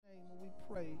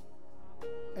pray.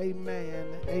 Amen.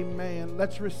 Amen.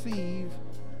 Let's receive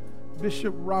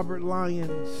Bishop Robert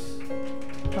Lyons.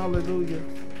 Hallelujah.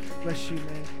 Bless you,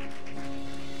 man.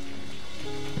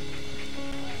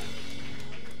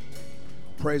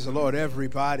 Praise the Lord,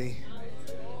 everybody.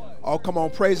 Oh, come on.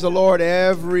 Praise the Lord,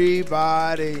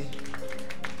 everybody.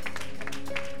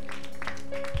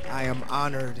 I am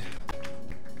honored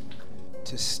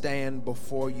to stand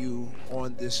before you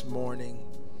on this morning.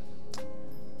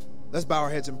 Let's bow our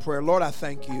heads in prayer. Lord, I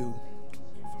thank you.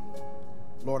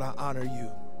 Lord, I honor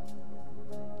you.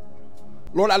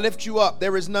 Lord, I lift you up.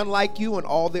 There is none like you in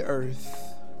all the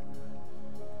earth.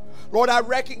 Lord, I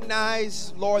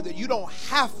recognize, Lord, that you don't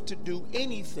have to do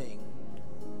anything.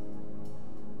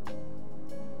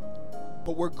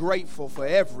 But we're grateful for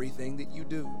everything that you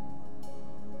do.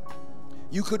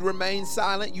 You could remain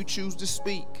silent. You choose to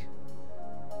speak.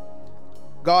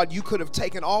 God, you could have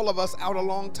taken all of us out a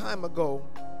long time ago,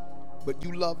 but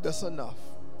you loved us enough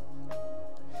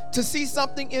to see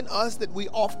something in us that we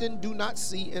often do not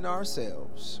see in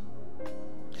ourselves.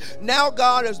 Now,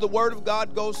 God, as the word of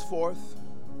God goes forth,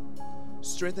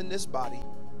 strengthen this body,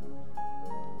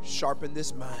 sharpen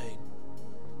this mind,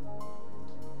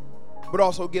 but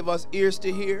also give us ears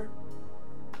to hear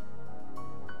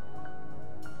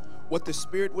what the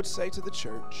Spirit would say to the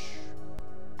church.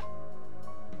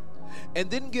 And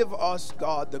then give us,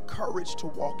 God, the courage to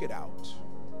walk it out.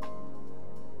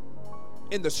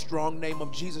 In the strong name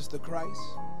of Jesus the Christ,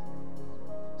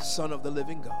 Son of the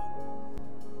living God.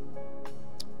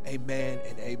 Amen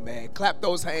and amen. Clap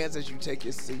those hands as you take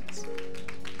your seats.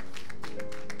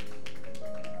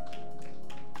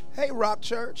 Hey, Rock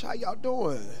Church, how y'all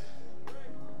doing?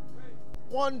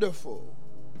 Wonderful.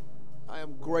 I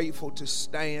am grateful to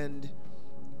stand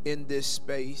in this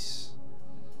space.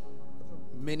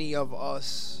 Many of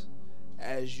us,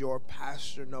 as your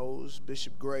pastor knows,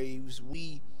 Bishop Graves,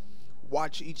 we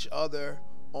watch each other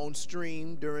on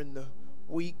stream during the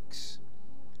weeks.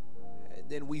 And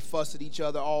then we fuss at each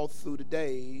other all through the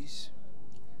days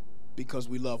because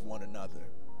we love one another.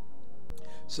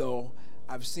 So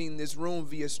I've seen this room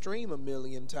via stream a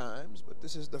million times, but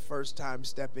this is the first time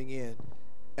stepping in,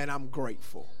 and I'm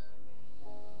grateful.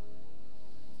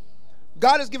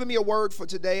 God has given me a word for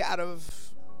today out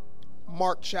of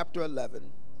Mark chapter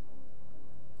 11.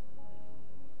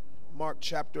 Mark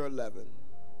chapter 11.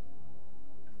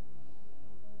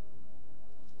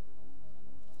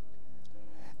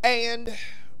 And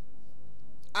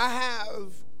I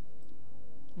have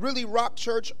really, Rock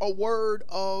Church, a word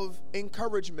of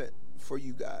encouragement for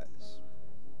you guys.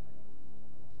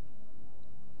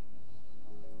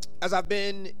 As I've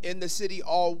been in the city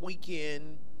all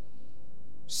weekend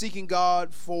seeking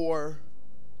God for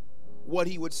what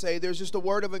he would say, there's just a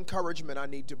word of encouragement I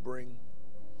need to bring.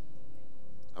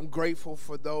 I'm grateful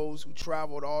for those who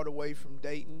traveled all the way from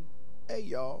Dayton. Hey,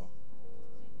 y'all.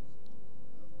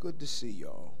 Good to see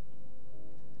y'all.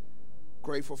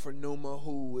 Grateful for Numa,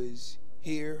 who is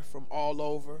here from all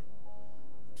over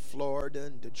Florida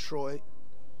and Detroit.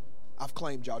 I've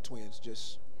claimed y'all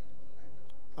twins.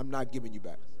 I'm not giving you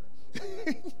back.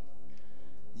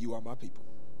 You are my people.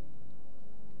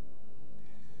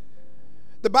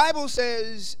 The Bible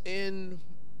says in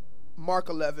Mark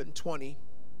 11:20,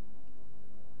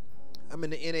 I'm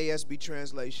in the NASB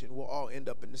translation. We'll all end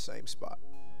up in the same spot.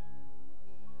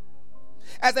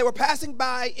 As they were passing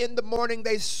by in the morning,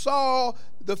 they saw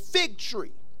the fig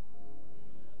tree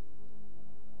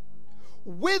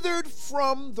withered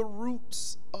from the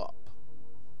roots up.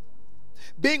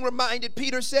 Being reminded,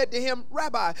 Peter said to him,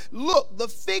 Rabbi, look, the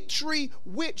fig tree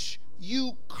which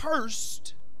you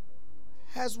cursed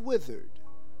has withered.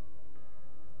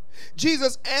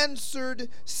 Jesus answered,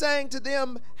 saying to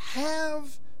them,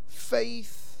 have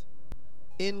faith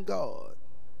in God.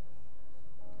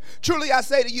 Truly I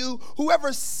say to you,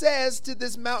 whoever says to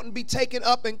this mountain, be taken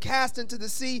up and cast into the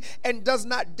sea, and does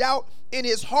not doubt in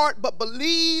his heart, but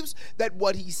believes that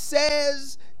what he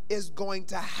says is going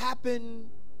to happen,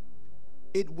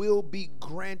 it will be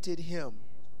granted him.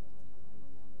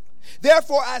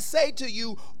 Therefore I say to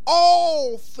you,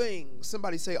 all things,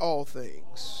 somebody say all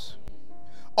things.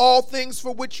 All things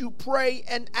for which you pray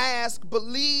and ask,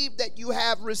 believe that you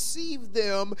have received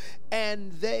them,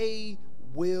 and they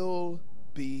will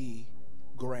be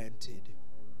granted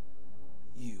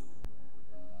you.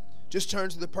 Just turn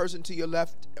to the person to your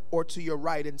left or to your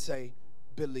right and say,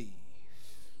 believe.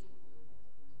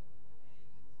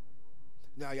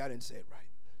 No, y'all didn't say it right.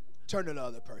 Turn to the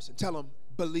other person. Tell them,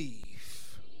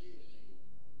 believe.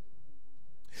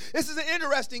 This is an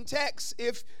interesting text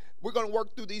if we're going to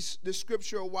work through this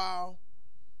scripture a while,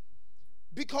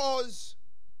 because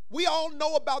we all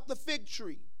know about the fig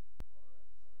tree.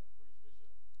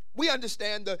 We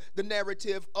understand the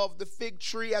narrative of the fig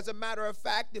tree. As a matter of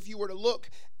fact, if you were to look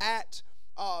at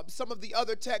some of the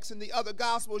other texts in the other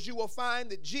gospels, you will find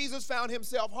that Jesus found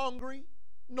himself hungry,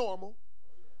 normal,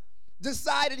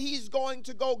 decided he's going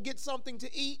to go get something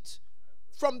to eat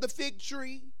from the fig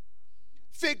tree.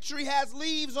 Fig tree has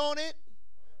leaves on it.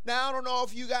 Now, I don't know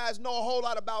if you guys know a whole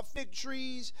lot about fig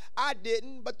trees. I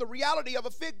didn't, but the reality of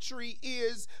a fig tree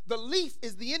is the leaf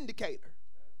is the indicator.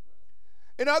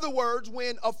 In other words,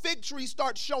 when a fig tree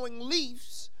starts showing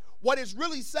leaves, what it's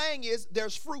really saying is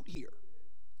there's fruit here.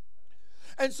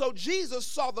 And so Jesus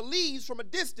saw the leaves from a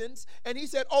distance, and he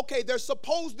said, okay, there's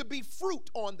supposed to be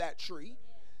fruit on that tree,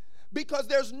 because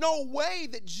there's no way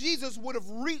that Jesus would have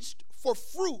reached for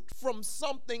fruit from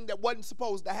something that wasn't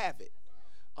supposed to have it.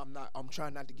 I'm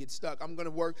trying not to get stuck. I'm going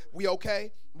to work. We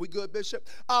okay? We good, Bishop?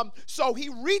 So he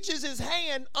reaches his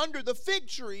hand under the fig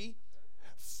tree,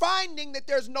 finding that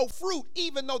there's no fruit,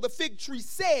 even though the fig tree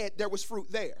said there was fruit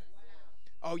there.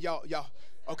 Oh, y'all.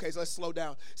 Okay, so let's slow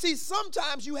down. See,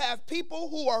 sometimes you have people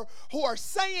who are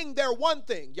saying they're one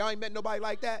thing. Y'all ain't met nobody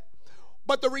like that?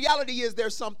 But the reality is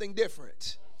there's something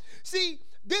different. See,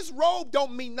 this robe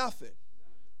don't mean nothing.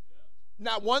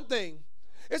 Not one thing.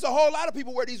 There's a whole lot of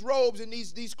people wear these robes and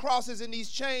these crosses and these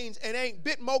chains and ain't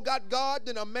bit more got God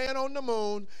than a man on the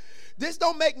moon. This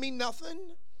don't make me nothing.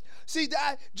 See,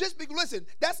 listen,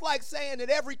 that's like saying that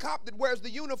every cop that wears the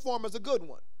uniform is a good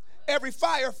one. Every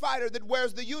firefighter that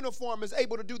wears the uniform is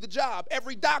able to do the job.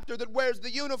 Every doctor that wears the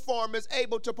uniform is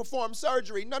able to perform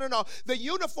surgery. No. The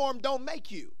uniform don't make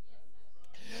you.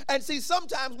 And see,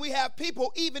 sometimes we have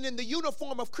people even in the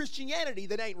uniform of Christianity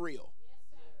that ain't real.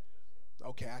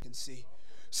 Okay, I can see.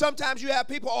 Sometimes you have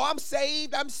people, I'm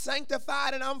saved, I'm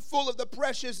sanctified, and I'm full of the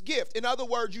precious gift. In other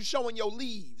words, you're showing your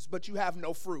leaves, but you have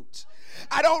no fruit.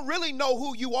 I don't really know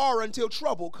who you are until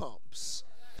trouble comes.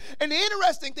 And the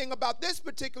interesting thing about this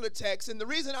particular text, and the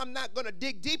reason I'm not going to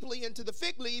dig deeply into the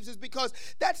fig leaves, is because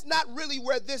that's not really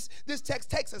where this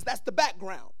text takes us. That's the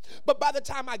background. But by the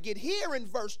time I get here in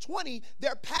verse 20,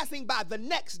 they're passing by the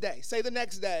next day. Say the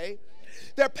next day.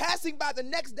 They're passing by the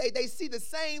next day. They see the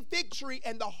same fig tree,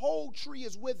 and the whole tree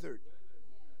is withered.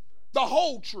 The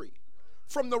whole tree.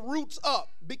 From the roots up.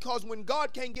 Because when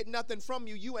God can't get nothing from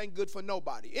you, you ain't good for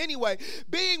nobody. Anyway,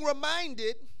 being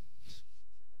reminded,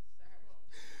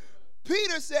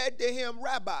 Peter said to him,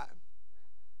 Rabbi,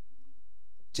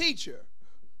 teacher,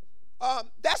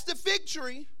 that's the fig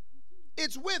tree.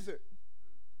 It's withered.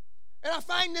 And I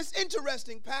find this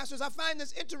interesting, pastors. I find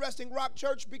this interesting, Rock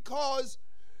Church, because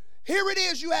here it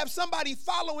is. You have somebody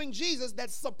following Jesus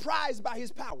that's surprised by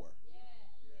his power.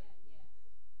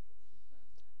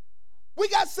 We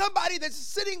got somebody that's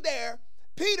sitting there.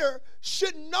 Peter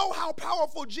should know how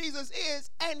powerful Jesus is,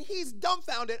 and he's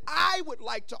dumbfounded. I would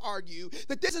like to argue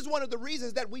that this is one of the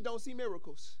reasons that we don't see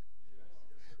miracles,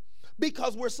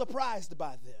 because we're surprised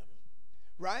by them,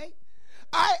 right?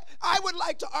 I would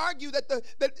like to argue that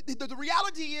the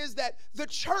reality is that the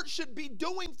church should be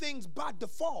doing things by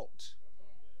default.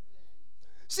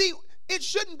 See, it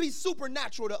shouldn't be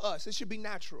supernatural to us. It should be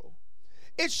natural.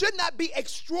 It should not be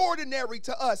extraordinary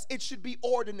to us. It should be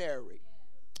ordinary.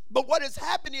 But what has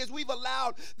happened is we've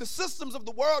allowed the systems of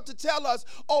the world to tell us,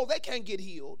 oh, they can't get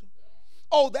healed.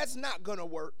 Oh, that's not going to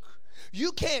work.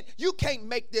 You can't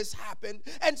make this happen.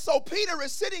 And so Peter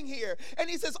is sitting here and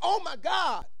he says, oh my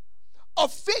God, a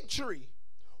fig tree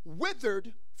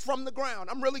withered from the ground.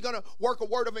 I'm really going to work a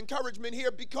word of encouragement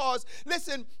here because,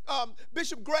 listen,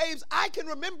 Bishop Graves, I can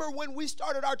remember when we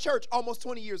started our church almost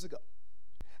 20 years ago.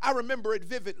 I remember it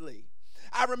vividly.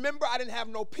 I remember I didn't have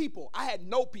no people. I had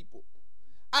no people.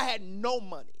 I had no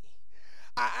money.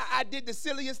 I did the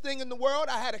silliest thing in the world.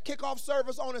 I had a kickoff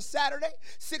service on a Saturday.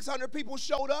 600 people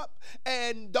showed up,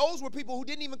 and those were people who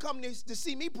didn't even come to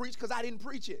see me preach because I didn't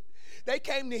preach it. They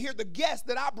came to hear the guests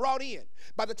that I brought in.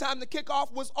 By the time the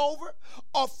kickoff was over,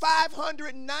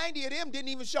 590 of them didn't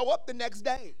even show up the next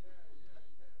day.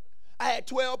 I had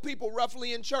 12 people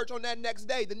roughly in church on that next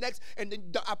day. And then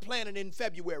I planted in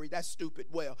February. That's stupid.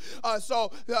 Well,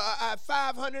 so I had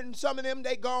 500 and some of them,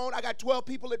 they gone. I got 12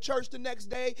 people at church the next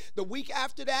day. The week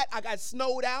after that, I got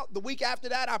snowed out. The week after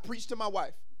that, I preached to my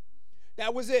wife.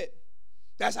 That was it.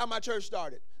 That's how my church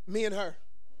started. Me and her.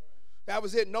 That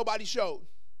was it. Nobody showed.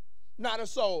 Not a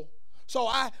soul. So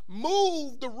I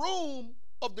moved the room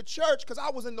of the church because I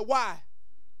was in the Y.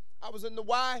 I was in the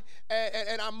Y,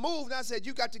 and I moved, and I said,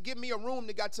 you got to give me a room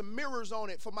that got some mirrors on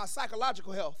it for my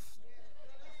psychological health.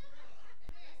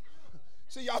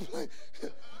 See, y'all play.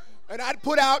 And I'd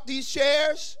put out these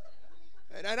chairs,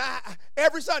 and I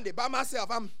every Sunday by myself,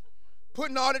 I'm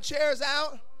putting all the chairs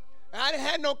out, and I didn't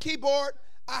have no keyboard.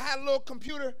 I had a little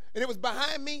computer, and it was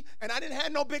behind me, and I didn't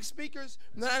have no big speakers,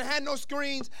 and I didn't have no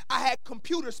screens. I had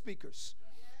computer speakers.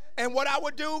 And what I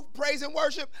would do, praise and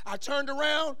worship, I turned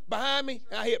around behind me,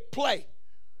 and I hit play.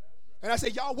 And I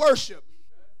said, y'all worship.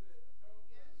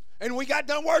 And we got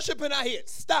done worshiping, I hit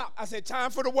stop. I said, time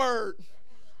for the word.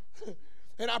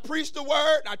 And I preached the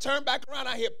word. I turned back around.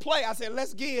 I hit play. I said,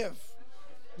 let's give.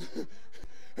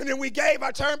 And then we gave.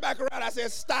 I turned back around. I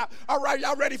said, stop. All right,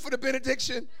 y'all ready for the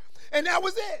benediction? And that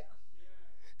was it.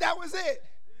 That was it.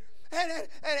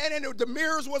 And the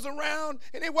mirrors was around,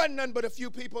 and it wasn't nothing but a few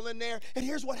people in there. And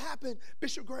here's what happened,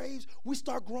 Bishop Graves, we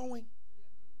start growing.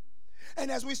 And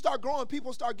as we start growing,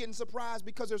 people start getting surprised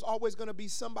because there's always going to be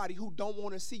somebody who don't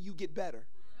want to see you get better.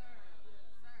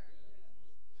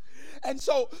 And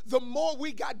so the more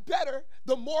we got better,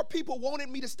 the more people wanted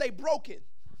me to stay broken.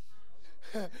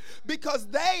 Because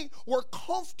they were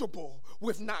comfortable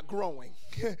with not growing.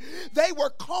 They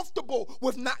were comfortable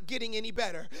with not getting any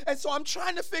better. And so I'm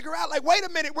trying to figure out, like, wait a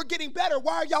minute, we're getting better.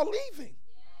 Why are y'all leaving?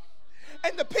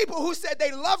 And the people who said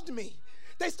they loved me,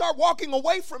 they start walking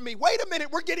away from me. Wait a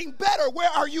minute, we're getting better. Where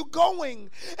are you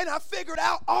going? And I figured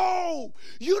out, oh,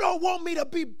 you don't want me to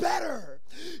be better.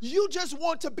 You just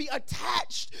want to be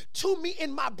attached to me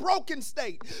in my broken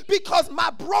state, because my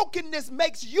brokenness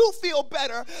makes you feel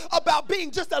better about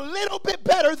being just a little bit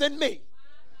better than me.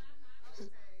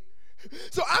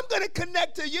 So I'm going to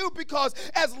connect to you, because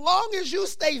as long as you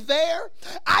stay there,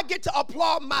 I get to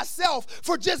applaud myself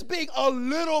for just being a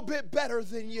little bit better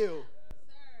than you.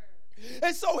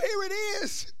 And so here it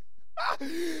is.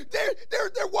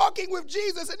 They're walking with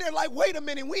Jesus, and they're like, wait a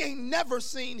minute, we ain't never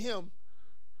seen him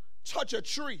touch a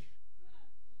tree.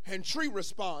 And tree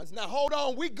responds. Now hold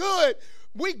on, we good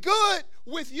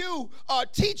with you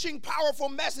teaching powerful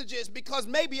messages, because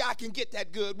maybe I can get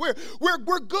that good.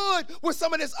 We're good with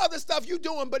some of this other stuff you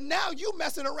doing, but now you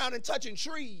messing around and touching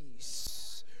trees.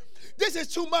 This is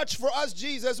too much for us,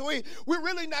 Jesus. We're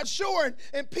really not sure.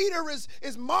 And Peter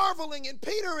is marveling, and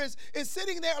Peter is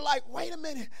sitting there like, wait a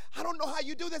minute, I don't know how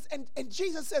you do this. And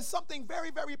Jesus says something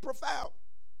very, very profound.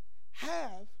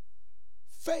 Have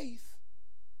faith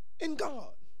in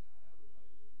God.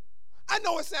 I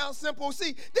know it sounds simple.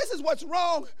 See, this is what's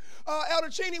wrong, Elder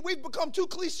Cheney. We've become too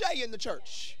cliche in the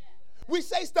church. We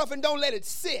say stuff and don't let it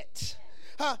sit.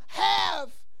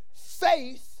 Have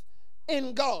faith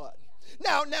in God.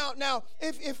 Now,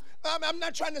 if I'm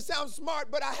not trying to sound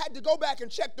smart, but I had to go back and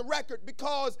check the record,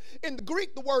 because in the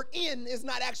Greek, the word in is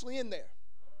not actually in there.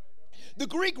 The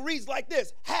Greek reads like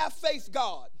this: have faith,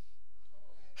 God.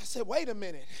 I said, wait a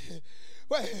minute.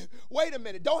 Wait a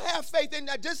minute. Don't have faith in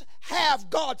that. Just have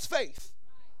God's faith.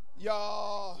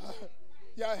 Y'all.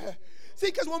 Yeah. See,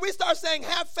 because when we start saying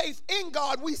have faith in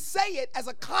God, we say it as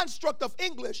a construct of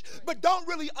English, but don't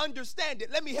really understand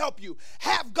it. Let me help you.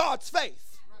 Have God's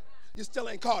faith. You still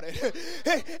ain't caught it.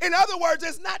 In other words,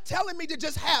 it's not telling me to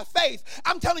just have faith.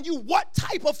 I'm telling you what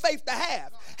type of faith to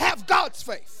have. Have God's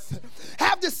faith.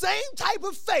 Have the same type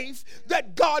of faith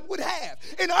that God would have.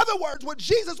 In other words, what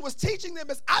Jesus was teaching them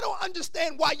is, I don't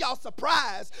understand why y'all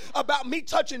surprised about me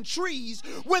touching trees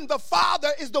when the Father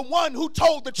is the one who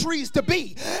told the trees to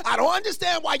be. I don't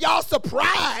understand why y'all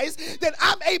surprised that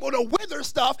I'm able to wither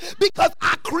stuff, because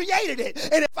I created it.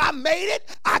 And if I made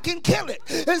it, I can kill it.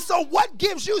 And so what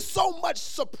gives you so much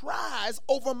surprise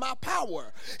over my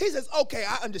power? He says, okay,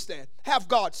 I understand. Have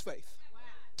God's faith.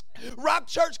 Rock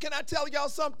Church, can I tell y'all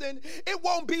something? It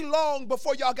won't be long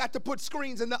before y'all got to put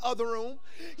screens in the other room.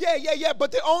 Yeah.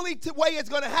 But the only way it's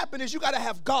going to happen is you got to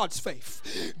have God's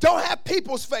faith. Don't have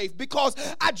people's faith, because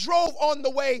I drove on the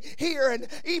way here, and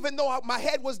even though my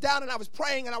head was down and I was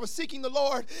praying and I was seeking the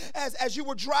Lord, as you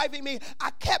were driving me, I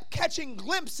kept catching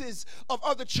glimpses of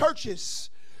other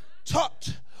churches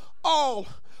tucked all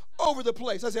over the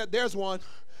place. I said, there's one.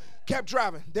 Kept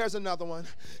driving. There's another one.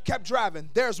 Kept driving.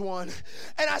 There's one.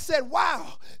 And I said,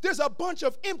 wow, there's a bunch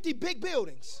of empty big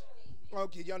buildings.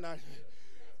 Okay, y'all not.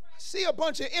 See a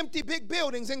bunch of empty big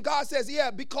buildings, and God says, yeah,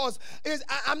 because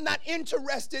I'm not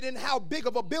interested in how big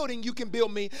of a building you can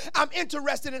build me. I'm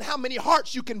interested in how many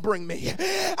hearts you can bring me.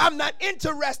 I'm not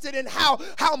interested in how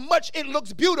much it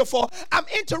looks beautiful. I'm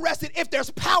interested if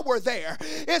there's power there.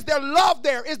 Is there love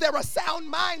there? Is there a sound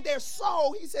mind there?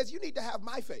 So he says, you need to have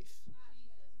my faith.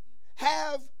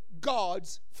 Have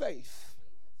God's faith.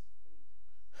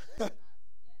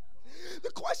 The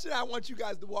question I want you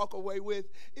guys to walk away with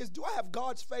is, do I have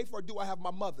God's faith, or do I have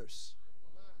my mother's?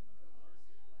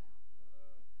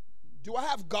 Do I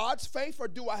have God's faith, or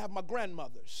do I have my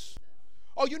grandmother's?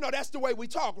 Oh, that's the way we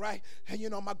talk, right? And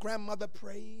my grandmother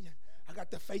prayed. I got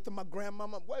the faith of my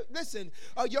grandmama. Well, listen,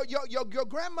 your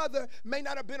grandmother may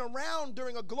not have been around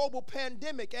during a global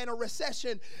pandemic and a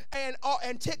recession and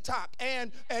TikTok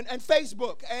and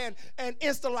Facebook and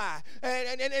Insta Live.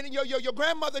 And your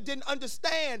grandmother didn't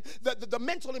understand the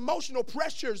mental, emotional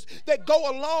pressures that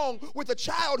go along with a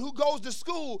child who goes to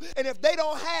school. And if they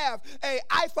don't have an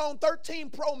iPhone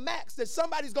 13 Pro Max, that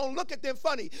somebody's going to look at them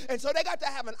funny. And so they got to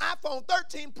have an iPhone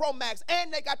 13 Pro Max,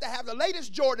 and they got to have the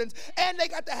latest Jordans, and they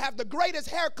got to have the greatest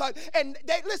haircut. And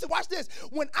listen, watch this.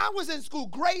 When I was in school,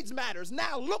 grades matters.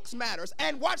 Now looks matters.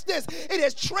 And watch this. It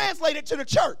has translated to the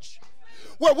church,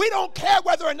 where we don't care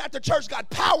whether or not the church got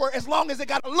power as long as it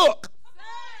got a look.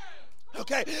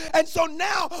 Okay, and so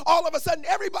now all of a sudden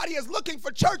everybody is looking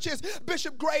for churches,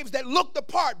 Bishop Graves, that look the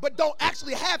part but don't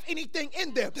actually have anything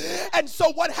in them. And so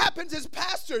what happens is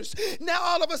pastors, now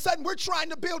all of a sudden we're trying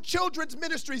to build children's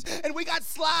ministries, and we got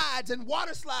slides and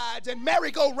water slides and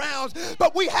merry-go-rounds,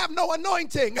 but we have no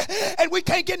anointing, and we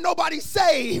can't get nobody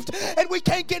saved, and we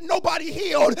can't get nobody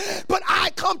healed. But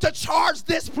I come to charge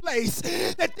this place,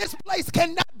 that this place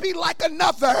cannot be like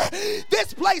another.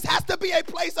 This place has to be a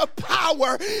place of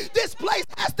power. This place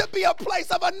has to be a place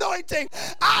of anointing.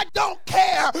 I don't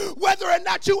care whether or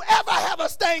not you ever have a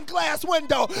stained glass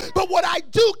window, but what I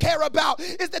do care about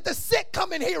is that the sick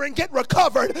come in here and get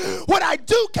recovered. What I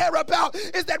do care about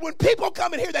is that when people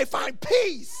come in here, they find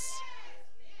peace.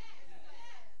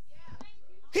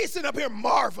 He's sitting up here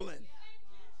marveling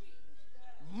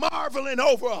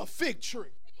over a fig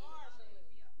tree.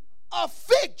 A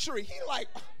fig tree. He like,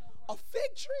 a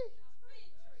fig tree?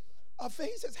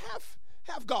 He says,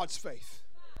 have God's faith.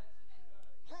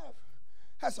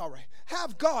 That's all right.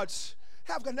 Have God.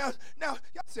 Now, y'all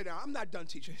sit down. I'm not done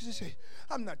teaching.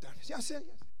 I'm not done. Y'all sit.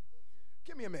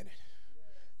 Give me a minute.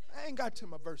 I ain't got to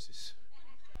my verses.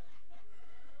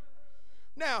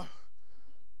 Now,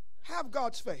 have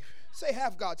God's faith. Say,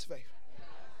 have God's faith.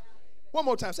 One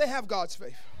more time. Say, have God's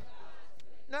faith.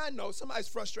 Now, I know somebody's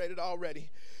frustrated already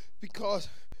because,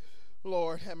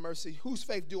 Lord have mercy, whose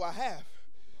faith do I have?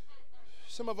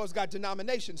 Some of us got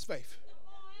denominations faith.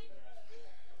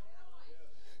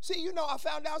 See, you know, I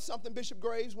found out something, Bishop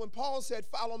Graves. When Paul said,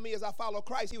 follow me as I follow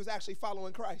Christ, he was actually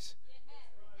following Christ.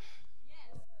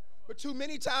 But too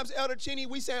many times, Elder Cheney,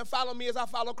 we saying, follow me as I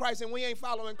follow Christ, and we ain't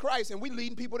following Christ, and we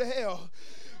leading people to hell.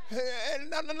 And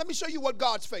now, let me show you what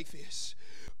God's faith is.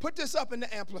 Put this up in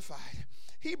the Amplified.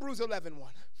 Hebrews 11:1.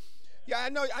 Yeah, I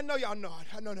know y'all know it.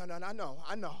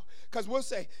 I know. Because we'll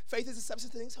say, faith is the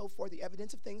substance of things hoped for, the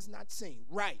evidence of things not seen.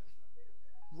 Right.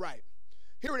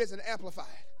 Here it is in the Amplified.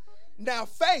 Now,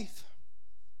 faith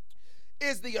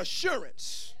is the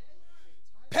assurance,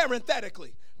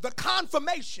 parenthetically, the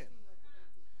confirmation,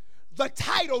 the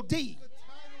title deed.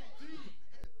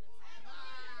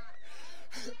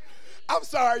 I'm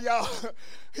sorry, y'all.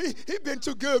 He been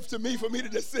too good to me for me to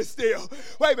just sit still.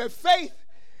 Wait a minute. Faith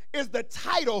is the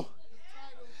title.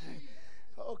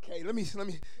 Okay, let me.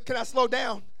 Can I slow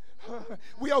down?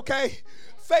 We okay?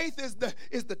 Faith is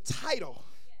the title.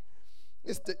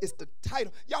 It's the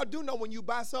title. Y'all do know when you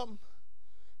buy something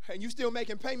and you still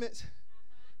making payments,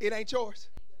 it ain't yours.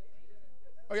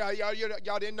 Oh,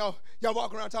 y'all didn't know. Y'all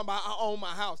walk around talking about I own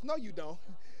my house. No, you don't.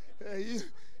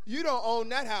 You don't own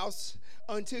that house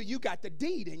until you got the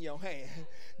deed in your hand.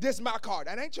 This is my car.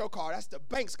 That ain't your car. That's the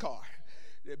bank's car.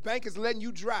 The bank is letting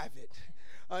you drive it.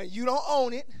 You don't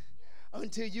own it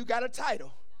until you got a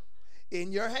title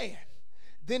in your hand.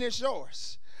 Then it's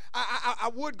yours. I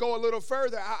would go a little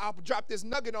further. I'll drop this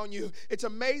nugget on you. It's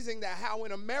amazing that how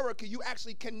in America you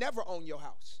actually can never own your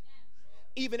house,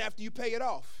 even after you pay it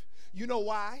off. You know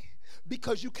why?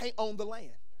 Because you can't own the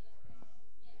land.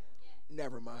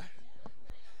 Never mind.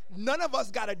 None of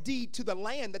us got a deed to the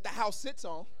land that the house sits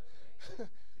on.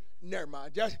 Never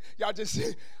mind. Y'all just,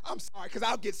 I'm sorry, because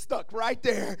I'll get stuck right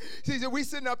there. See, we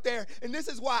sitting up there, and this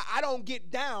is why I don't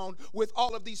get down with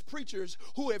all of these preachers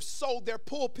who have sold their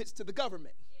pulpits to the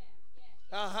government.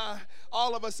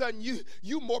 All of a sudden,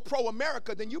 you more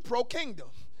pro-America than you pro-kingdom.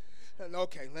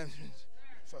 Okay, let me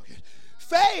focus.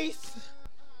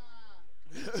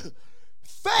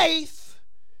 Faith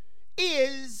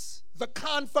is the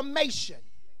confirmation.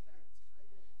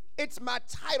 It's my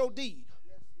title deed.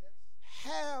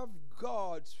 Have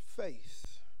God's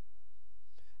faith.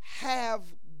 Have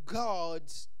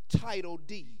God's title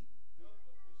deed.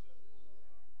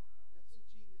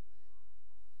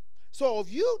 So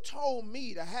if you told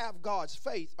me to have God's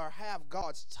faith or have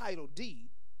God's title deed,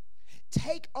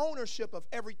 take ownership of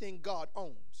everything God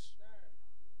owns.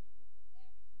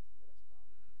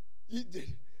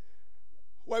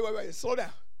 Wait, slow down.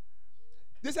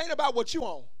 This ain't about what you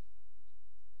own.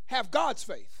 Have God's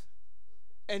faith.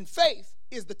 And faith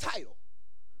is the title.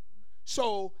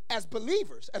 So as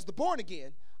believers, as the born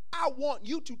again, I want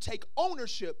you to take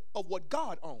ownership of what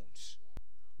God owns.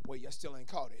 Well, you still ain't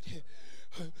caught it.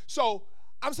 So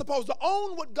I'm supposed to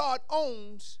own what God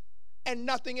owns and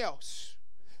nothing else.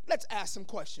 Let's ask some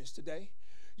questions today.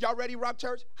 Y'all ready, Rock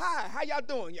Church? Hi, how y'all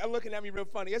doing? Y'all looking at me real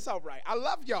funny. It's all right. I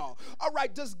love y'all. All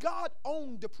right, does God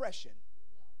own depression?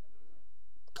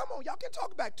 Come on, y'all can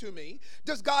talk back to me.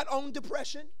 Does God own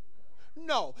depression?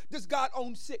 No. Does God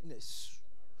own sickness?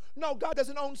 No, God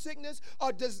doesn't own sickness.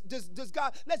 Or does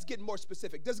God, let's get more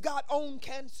specific. Does God own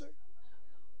cancer?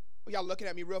 Well, y'all looking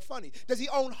at me real funny. Does he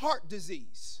own heart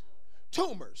disease?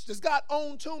 Tumors. Does God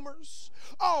own tumors?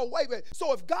 Oh, wait.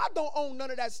 So if God don't own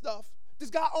none of that stuff, does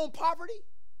God own poverty?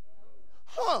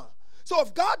 Huh. So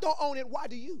if God don't own it, why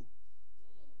do you?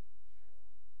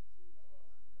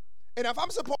 And if I'm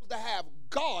supposed to have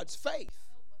God's faith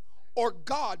or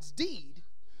God's deed,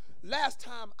 last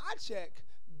time I checked,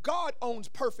 God owns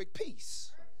perfect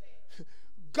peace.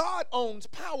 God owns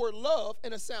power, love,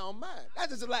 and a sound mind.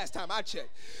 That is the last time I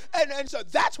checked. And so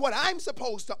that's what I'm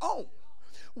supposed to own.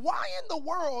 Why in the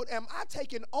world am I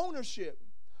taking ownership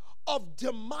of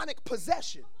demonic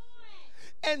possession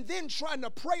and then trying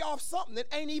to pray off something that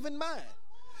ain't even mine?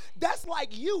 That's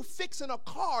like you fixing a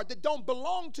car that don't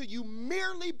belong to you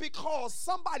merely because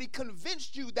somebody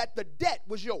convinced you that the debt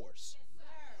was yours.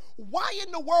 Why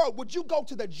in the world would you go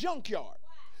to the junkyard,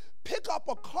 pick up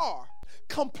a car,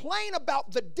 complain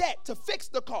about the debt to fix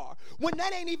the car when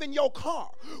that ain't even your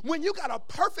car? When you got a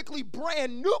perfectly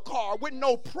brand new car with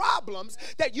no problems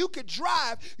that you could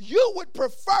drive, you would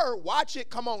prefer, watch it,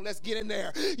 come on, let's get in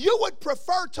there. You would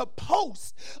prefer to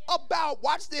post about,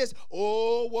 watch this,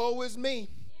 oh, woe is me.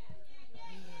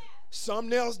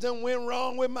 Something else done went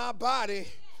wrong with my body.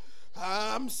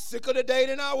 I'm sicker today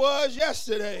than I was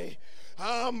yesterday.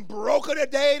 I'm broker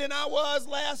today than I was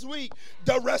last week.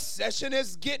 The recession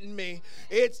is getting me.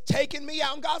 It's taking me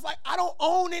out. And God's like, I don't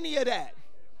own any of that.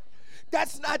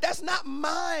 That's not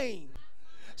mine.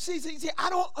 See, I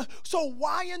don't. So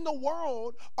why in the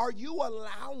world are you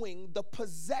allowing the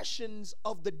possessions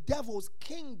of the devil's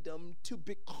kingdom to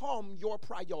become your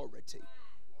priority?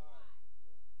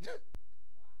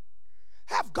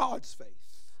 Have God's faith.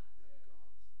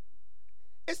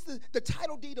 It's the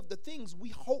title deed of the things we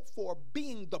hope for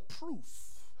being the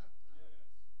proof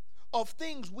of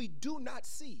things we do not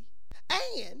see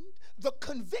and the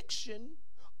conviction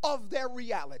of their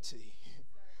reality.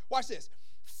 Watch this.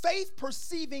 Faith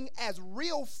perceiving as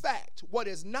real fact what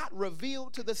is not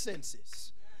revealed to the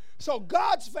senses. So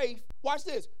God's faith, watch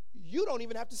this, you don't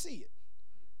even have to see it.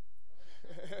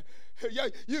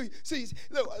 You see,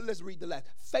 look, let's read the last.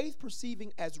 Faith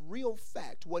perceiving as real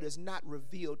fact what is not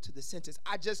revealed to the senses.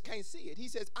 I just can't see it. He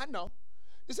says, I know.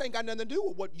 This ain't got nothing to do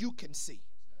with what you can see.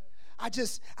 I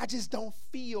just don't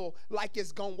feel like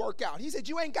it's going to work out. He said,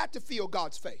 you ain't got to feel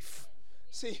God's faith.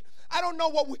 See, I don't know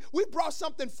what we brought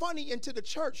something funny into the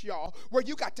church, y'all, where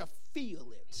you got to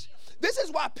feel it. This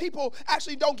is why people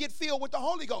actually don't get filled with the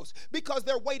Holy Ghost, because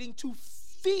they're waiting to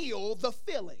feel the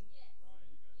feeling.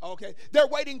 Okay, they're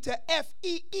waiting to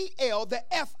F-E-E-L,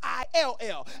 the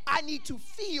F-I-L-L. I need to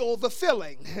feel the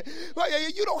filling.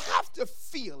 You don't have to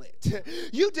feel it.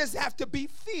 You just have to be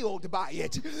filled by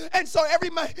it. And so every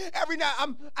night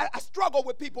I struggle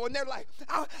with people, and they're like,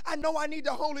 I know I need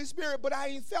the Holy Spirit, but I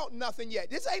ain't felt nothing yet.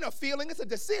 This ain't a feeling, it's a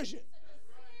decision.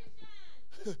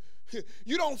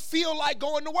 You don't feel like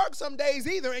going to work some days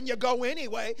either, and you go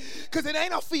anyway, because it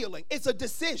ain't a feeling, it's a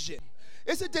decision.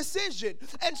 It's a decision.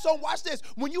 And so watch this.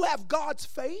 When you have God's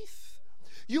faith,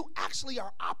 you actually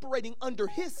are operating under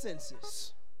his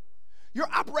senses. You're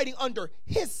operating under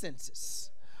his senses,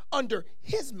 under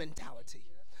his mentality,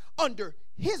 under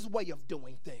his way of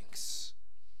doing things.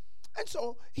 And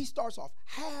so he starts off,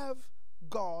 have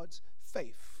God's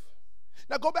faith.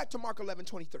 Now go back to Mark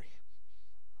 11:23.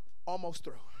 Almost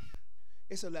through.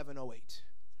 It's 11:08.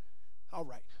 All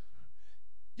right.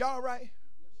 Y'all all right?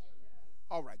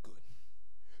 All right, good.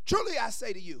 Truly I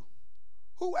say to you,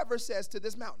 whoever says to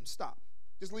this mountain, stop.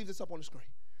 Just leave this up on the screen.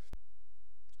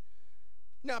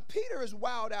 Now, Peter is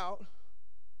wowed out,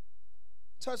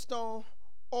 touched on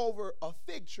over a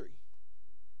fig tree.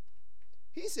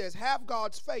 He says, have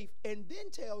God's faith, and then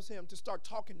tells him to start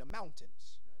talking to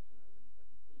mountains.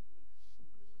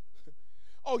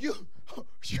 You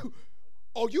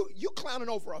clowning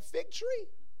over a fig tree?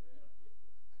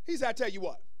 He said, I tell you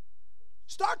what,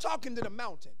 start talking to the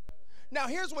mountain. Now,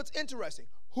 here's what's interesting.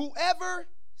 Whoever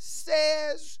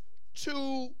says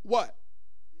to what?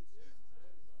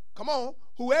 Come on.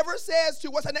 Whoever says to,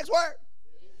 what's the next word?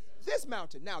 This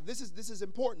mountain. Now, this is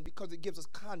important because it gives us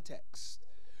context.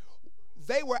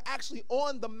 They were actually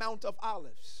on the Mount of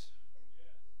Olives.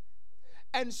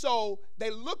 And so they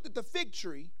looked at the fig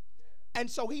tree. And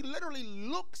so he literally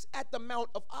looks at the Mount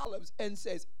of Olives and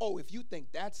says, oh, if you think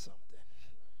that's something.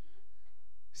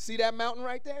 See that mountain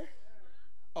right there?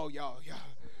 Oh, y'all.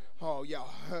 Oh,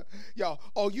 y'all.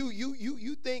 Oh,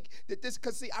 you think that this,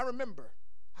 because see, I remember,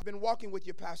 I've been walking with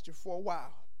your pastor for a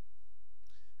while.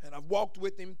 And I've walked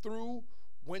with him through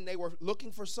when they were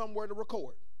looking for somewhere to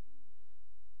record.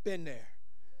 Been there.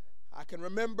 I can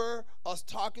remember us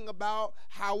talking about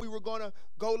how we were going to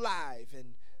go live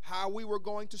and how we were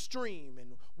going to stream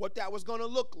and what that was going to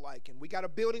look like. And we got a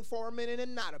building for a minute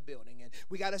and not a building. And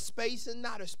we got a space and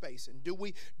not a space. And do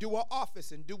we do an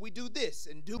office? And do we do this?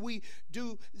 And do we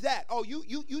do that? Oh,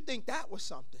 you think that was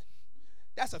something.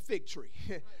 That's a fig tree.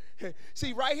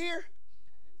 See, right here,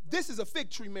 this is a fig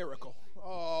tree miracle.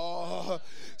 Oh,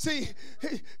 see,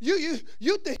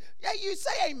 you think, yeah, you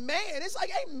say amen. It's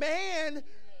like amen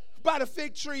by the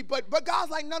fig tree. But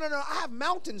God's like, no, I have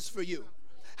mountains for you.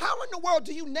 How in the world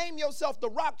do you name yourself the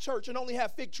Rock Church and only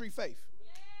have fig tree faith?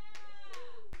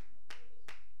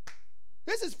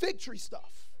 This is fig tree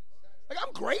stuff. Like,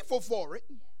 I'm grateful for it.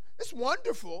 It's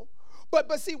wonderful.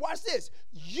 But see, watch this.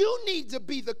 You need to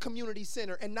be the community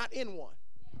center and not in one.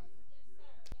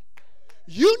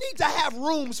 You need to have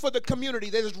rooms for the community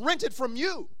that is rented from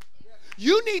you.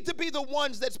 You need to be the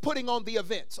ones that's putting on the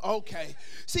events. Okay.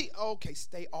 See, okay,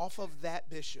 stay off of that,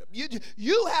 Bishop.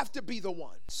 You have to be the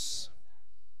ones.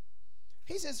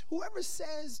 He says, whoever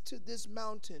says to this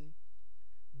mountain,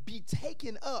 be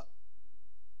taken up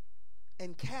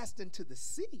and cast into the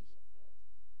sea.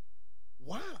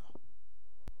 Wow.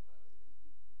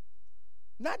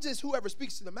 Not just whoever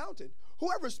speaks to the mountain.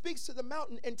 Whoever speaks to the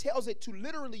mountain and tells it to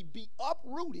literally be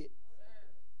uprooted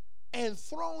and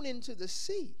thrown into the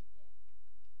sea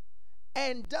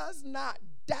and does not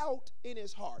doubt in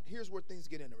his heart. Here's where things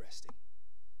get interesting.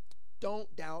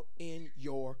 Don't doubt in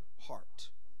your heart.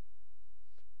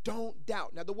 Don't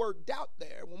doubt. Now, the word doubt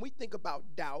there, when we think about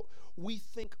doubt, we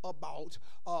think about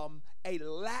a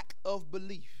lack of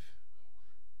belief.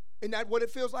 Isn't that what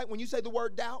it feels like when you say the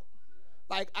word doubt?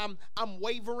 Like I'm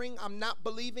wavering, I'm not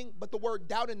believing, but the word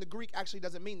doubt in the Greek actually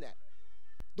doesn't mean that.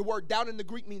 The word doubt in the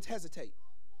Greek means hesitate.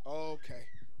 Okay.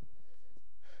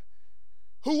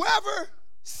 Whoever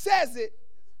says it,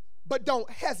 but don't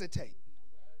hesitate.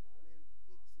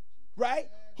 Right?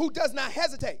 Who does not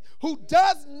hesitate. Who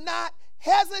does not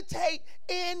hesitate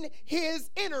in his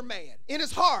inner man, in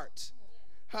his heart.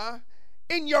 Huh?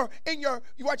 In your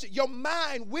you watch it, your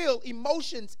mind, will,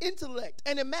 emotions, intellect,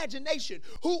 and imagination.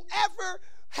 Whoever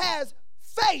has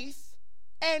faith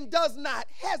and does not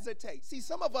hesitate. See,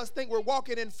 some of us think we're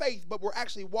walking in faith, but we're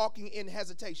actually walking in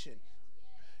hesitation.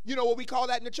 You know what we call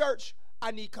that in the church?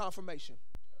 I need confirmation.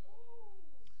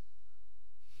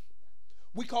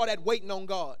 We call that waiting on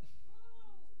God.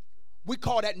 We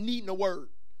call that needing a word.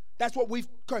 That's what we've,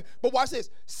 but watch this.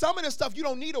 Some of the stuff you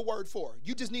don't need a word for.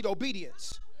 You just need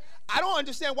obedience. I don't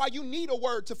understand why you need a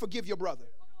word to forgive your brother.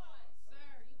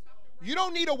 You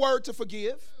don't need a word to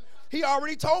forgive. He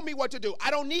already told me what to do. I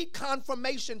don't need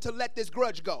confirmation to let this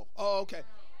grudge go. Oh, okay.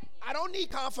 I don't need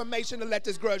confirmation to let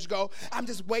this grudge go. I'm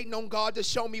just waiting on God to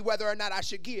show me whether or not I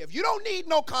should give. You don't need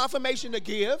no confirmation to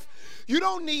give. You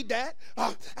don't need that.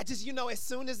 I just, as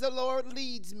soon as the Lord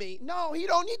leads me. No, he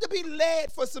don't need to be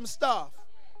led for some stuff.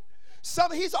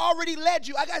 He's already led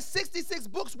you. I got 66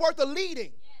 books worth of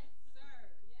leading.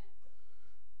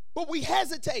 But we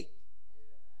hesitate.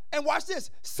 And watch this.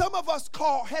 Some of us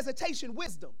call hesitation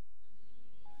wisdom.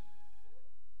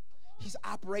 He's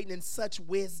operating in such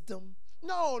wisdom.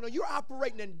 No, you're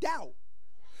operating in doubt.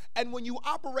 And when you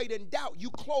operate in doubt, you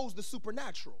close the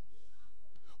supernatural.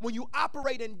 When you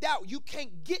operate in doubt, you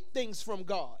can't get things from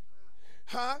God.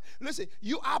 Huh? Listen,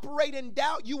 you operate in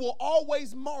doubt, you will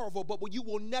always marvel, but you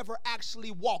will never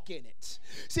actually walk in it.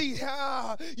 See,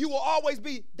 you will always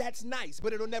be, that's nice,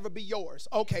 but it'll never be yours.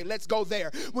 Okay, let's go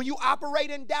there. When you operate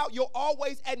in doubt, you'll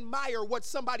always admire what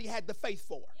somebody had the faith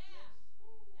for.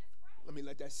 Let me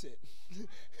let that sit.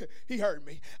 He heard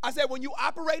me. I said, when you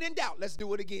operate in doubt, let's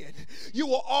do it again. You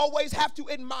will always have to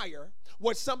admire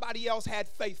what somebody else had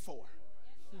faith for.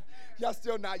 Y'all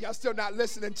still not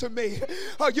listening to me.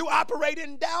 You operate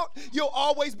in doubt, you'll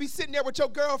always be sitting there with your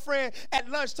girlfriend at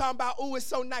lunch talking about, oh, it's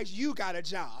so nice you got a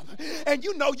job. And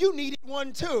you know you needed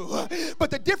one too. But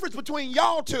the difference between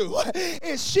y'all two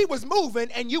is she was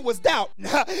moving and you was doubting.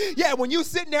 Yeah, when you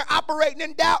sitting there operating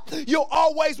in doubt, you'll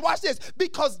always, watch this,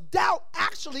 because doubt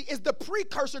actually is the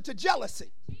precursor to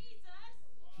jealousy.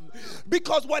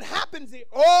 Because what happens is,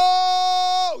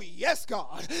 oh, yes,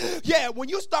 God. Yeah, when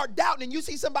you start doubting and you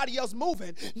see somebody else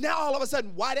moving, now all of a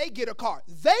sudden, why they get a car?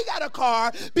 They got a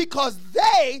car because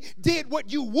they did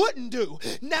what you wouldn't do.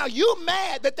 Now you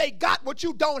mad that they got what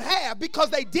you don't have because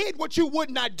they did what you would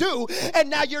not do, and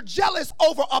now you're jealous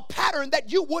over a pattern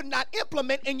that you would not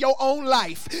implement in your own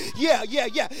life. Yeah.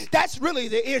 That's really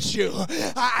the issue.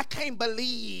 I can't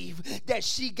believe that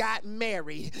she got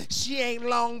married. She ain't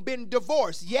long been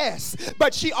divorced. Yes,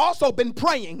 but she also been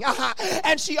praying.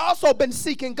 And she also been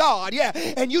seeking God. Yeah,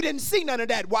 and you didn't see none of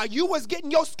that. While you was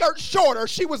getting your skirt shorter,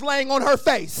 she was laying on her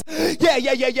face.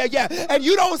 Yeah. And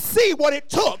you don't see what it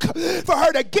took for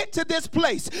her to get to this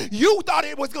place. You thought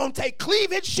it was going to take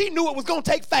cleavage. She knew it was going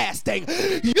to take fasting.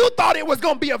 You thought it was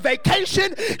going to be a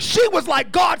vacation. She was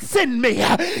like, God, send me.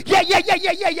 Yeah.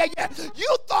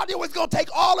 You thought it was going to take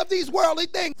all of these worldly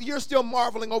things. You're still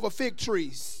marveling over fig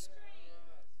trees.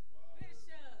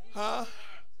 Huh?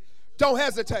 Don't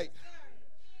hesitate.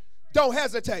 Don't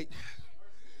hesitate.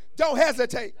 Don't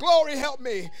hesitate. Glory, help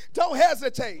me. Don't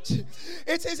hesitate.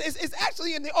 It's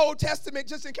actually in the Old Testament,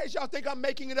 just in case y'all think I'm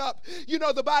making it up. You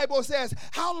know, the Bible says,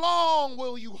 how long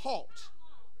will you halt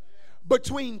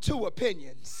between two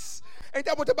opinions? Ain't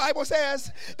that what the Bible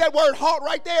says? That word halt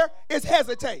right there is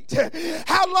hesitate.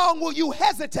 How long will you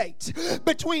hesitate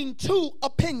between two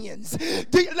opinions?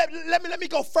 Let me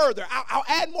go further. I'll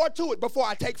add more to it before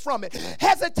I take from it.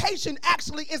 Hesitation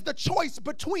actually is the choice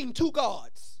between two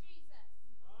gods.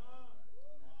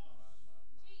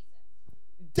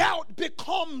 Doubt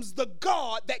becomes the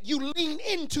God that you lean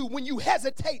into when you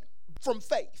hesitate from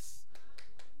faith.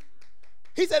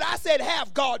 He said, I said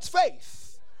have God's faith.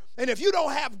 And if you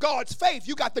don't have God's faith,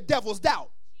 you got the devil's doubt.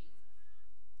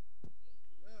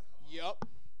 Yep.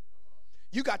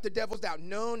 You got the devil's doubt.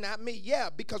 No, not me. Yeah,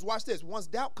 because watch this. Once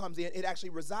doubt comes in, it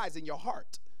actually resides in your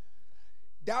heart.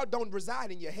 Doubt don't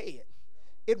reside in your head.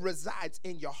 It resides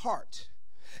in your heart.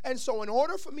 And so in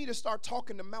order for me to start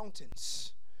talking to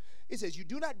mountains, it says, you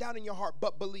do not doubt in your heart,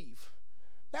 but believe.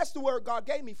 That's the word God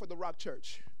gave me for the Rock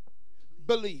Church.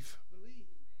 Believe.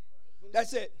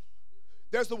 That's it.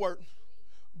 There's the word.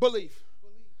 Believe.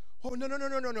 Oh, no.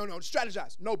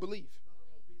 Strategize. No, believe.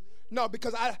 No,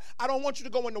 because I don't want you to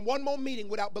go into one more meeting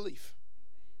without belief.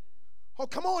 Oh,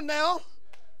 come on now.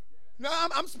 No,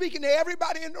 I'm speaking to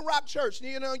everybody in the Rock Church.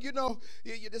 You know,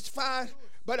 it's fine.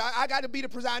 But I got to be the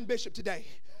presiding bishop today.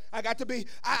 I got to be.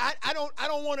 I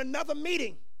don't want another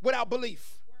meeting without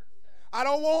belief. I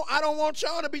don't want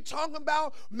y'all to be talking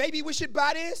about maybe we should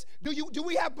buy this. Do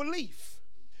we have belief?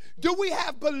 Do we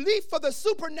have belief for the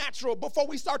supernatural before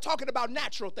we start talking about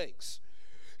natural things?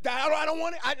 I don't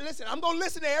want it. Listen, I'm going to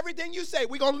listen to everything you say.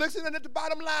 We're going to listen at the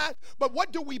bottom line. But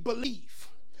what do we believe?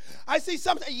 I see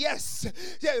something. Yes.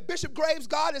 Yeah, Bishop Graves,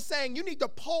 God is saying you need to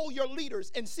poll your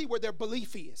leaders and see where their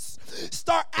belief is.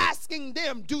 Start asking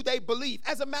them, do they believe?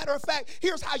 As a matter of fact,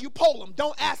 here's how you poll them.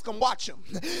 Don't ask them, watch them.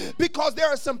 Because there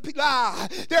are some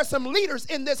leaders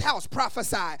in this house,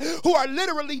 prophesy, who are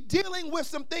literally dealing with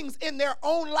some things in their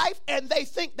own life and they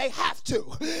think they have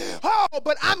to. Oh,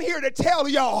 but I'm here to tell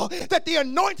y'all that the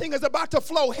anointing is about to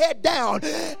flow head down.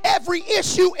 Every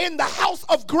issue in the house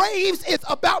of Graves is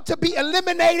about to be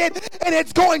eliminated. And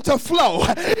it's going to flow.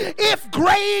 If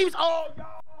Graves,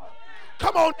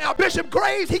 come on now, Bishop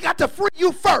Graves, he got to free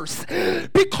you first.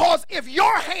 Because if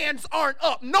your hands aren't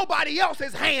up, nobody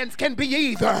else's hands can be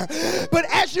either. But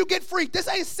as you get free, this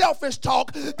ain't selfish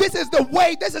talk. This is the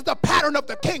way, this is the pattern of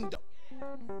the kingdom.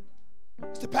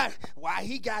 It's the pattern. Why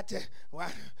he got to,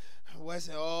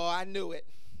 I knew it.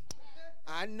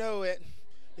 I knew it.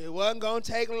 It wasn't going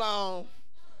to take long.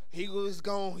 He was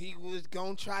going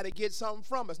to try to get something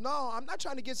from us. No, I'm not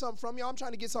trying to get something from you. I'm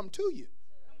trying to get something to you.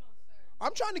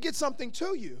 I'm trying to get something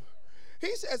to you.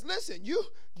 He says, listen, you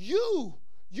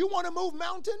want to move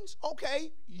mountains?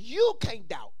 Okay, you can't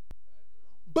doubt.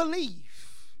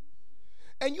 Believe.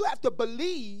 And you have to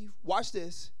believe, watch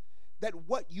this, that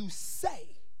what you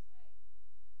say,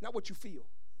 not what you feel,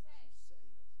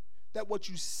 that what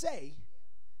you say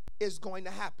is going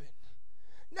to happen.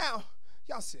 Now,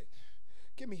 y'all sit.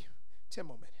 Give me 10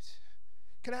 more minutes.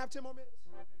 Can I have 10 more minutes?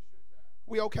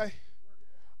 We okay?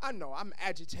 I know I'm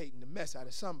agitating the mess out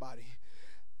of somebody.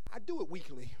 I do it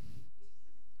weekly.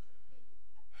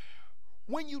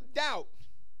 When you doubt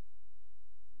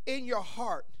in your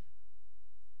heart,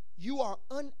 you are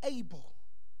unable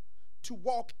to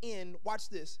walk in, watch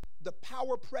this, the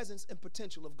power, presence, and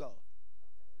potential of God.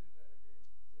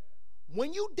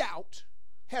 When you doubt,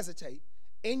 hesitate,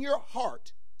 in your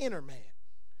heart, inner man,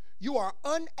 you are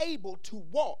unable to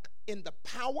walk in the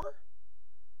power,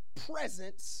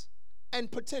 presence,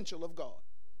 and potential of God.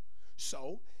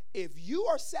 So, If you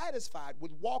are satisfied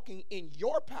with walking in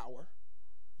your power,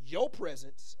 your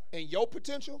presence, and your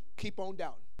potential, keep on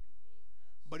doubting.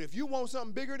 But if you want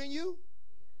something bigger than you,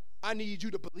 I need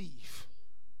you to believe.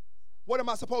 What am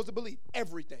I supposed to believe?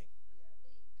 Everything.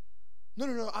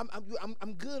 No.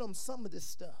 I'm good on some of this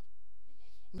stuff.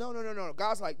 No.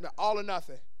 God's like, no, all or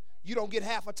nothing. You don't get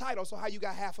half a title, so how you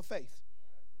got half a faith?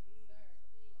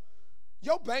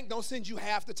 Your bank don't send you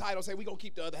half the title, say we're going to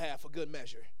keep the other half for good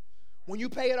measure. When you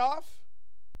pay it off,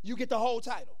 you get the whole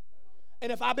title.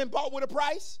 And if I've been bought with a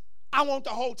price, I want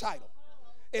the whole title.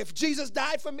 If Jesus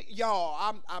died for me,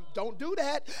 y'all, don't do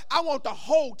that. I want the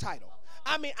whole title.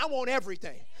 I mean, I want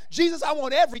everything. Jesus, I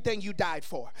want everything you died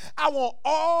for. I want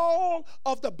all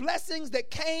of the blessings that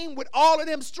came with all of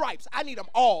them stripes. I need them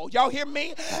all. Y'all hear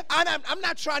me? I'm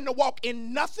not trying to walk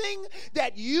in nothing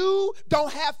that you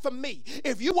don't have for me.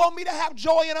 If you want me to have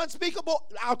joy and unspeakable,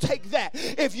 I'll take that.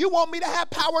 If you want me to have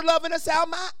power, love, and a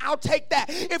sound mind, I'll take that.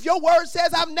 If your word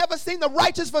says I've never seen the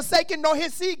righteous forsaken nor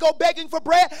his seed go begging for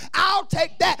bread, I'll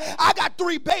take that. I got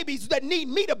 3 babies that need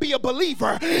me to be a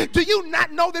believer. Do you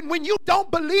not know that when you don't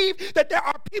believe that there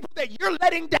are people that you're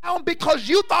letting down because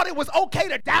you thought it was okay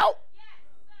to doubt?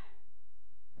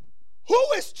 Who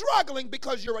is struggling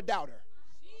because you're a doubter?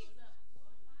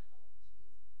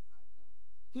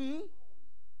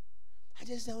 I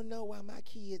just don't know why my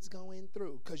kid's going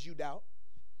through, because you doubt.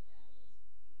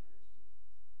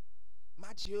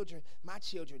 My children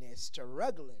is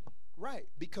struggling, right?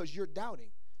 Because you're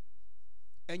doubting.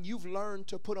 And you've learned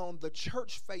to put on the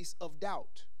church face of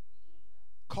doubt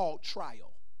called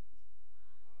trial.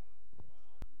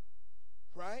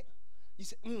 Right? You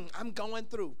say, I'm going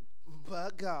through,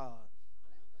 but God.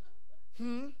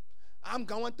 I'm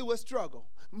going through a struggle,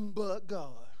 but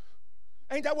God.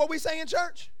 Ain't that what we say in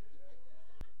church?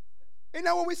 Ain't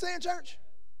that what we say in church?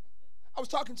 I was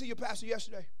talking to your pastor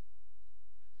yesterday,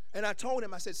 and I told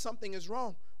him, I said, something is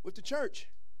wrong with the church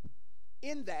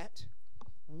in that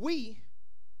we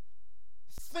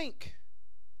think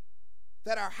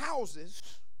that our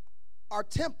houses, our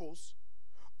temples,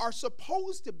 are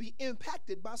supposed to be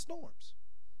impacted by storms.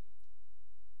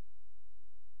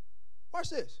 Watch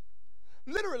this.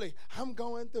 Literally, I'm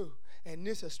going through, and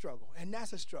this is a struggle, and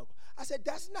that's a struggle. I said,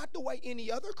 that's not the way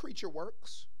any other creature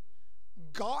works.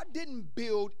 God didn't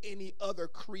build any other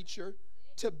creature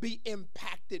to be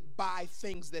impacted by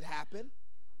things that happen.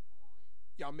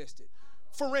 Y'all missed it.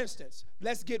 For instance,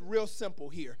 let's get real simple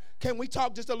here. Can we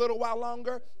talk just a little while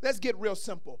longer? Let's get real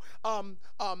simple.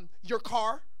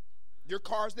 Your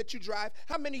cars that you drive.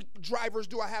 How many drivers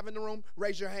do I have in the room?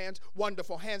 Raise your hands.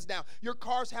 Wonderful. Hands down. Your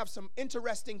cars have some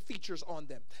interesting features on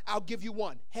them. I'll give you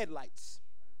one. Headlights.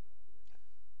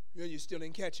 You still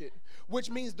didn't catch it. Which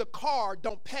means the car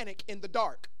don't panic in the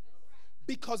dark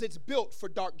because it's built for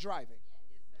dark driving.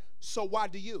 So why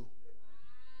do you?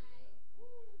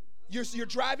 You're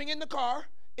driving in the car.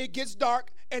 It gets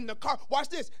dark and the car. Watch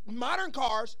this. Modern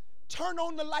cars turn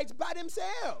on the lights by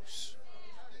themselves.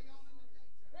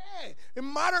 And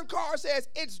modern car says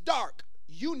it's dark.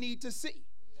 You need to see.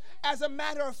 As a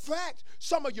matter of fact,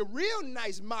 some of your real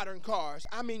nice modern cars,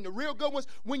 I mean the real good ones,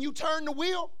 when you turn the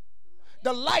wheel,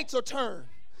 the lights are turned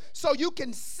so you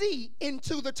can see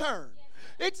into the turn.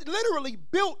 It's literally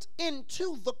built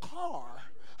into the car.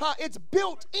 It's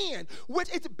built in,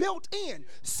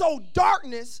 so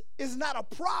darkness is not a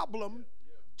problem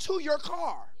to your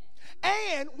car.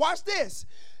 And watch this.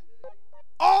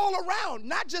 All around,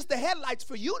 not just the headlights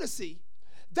for you to see,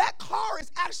 that car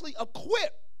is actually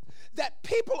equipped that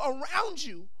people around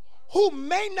you who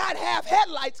may not have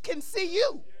headlights can see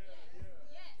you.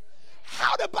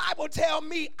 How the Bible tell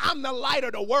me I'm the light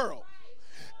of the world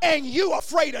and you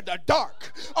afraid of the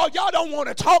dark? Oh, y'all don't want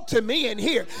to talk to me in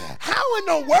here. How in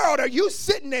the world are you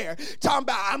sitting there talking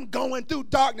about I'm going through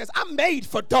darkness? I'm made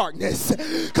for darkness.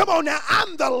 Come on now,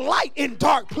 I'm the light in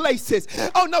dark places.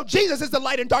 Oh no, Jesus is the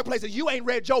light in dark places. You ain't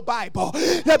read your Bible.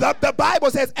 The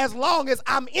Bible says as long as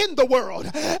I'm in the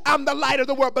world, I'm the light of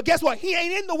the world. But guess what? He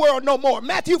ain't in the world no more.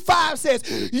 Matthew 5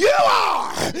 says, you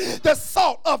are the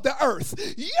salt of the earth.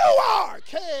 You are.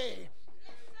 Okay.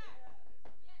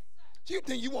 You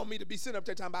think you want me to be sitting up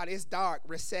there talking about it's dark,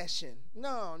 recession?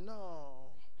 No.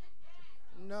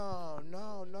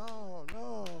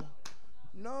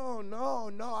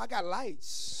 I got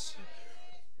lights.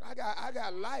 I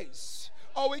got lights.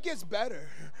 Oh, it gets better.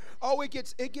 Oh, it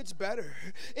gets better.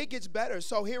 It gets better.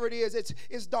 So here it is.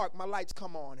 It's dark. My lights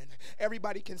come on and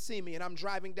everybody can see me and I'm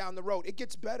driving down the road. It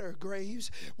gets better,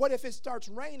 Graves. What if it starts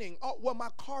raining? Oh, well, my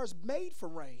car's made for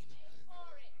rain.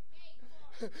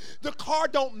 The car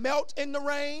don't melt in the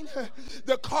rain.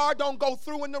 The car don't go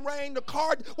through in the rain. The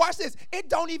car, watch this, it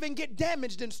don't even get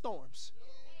damaged in storms.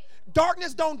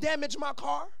 Darkness don't damage my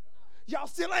car. Y'all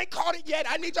still ain't caught it yet.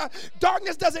 I need y'all.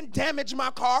 Darkness doesn't damage my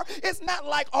car. It's not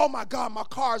like, oh my God, my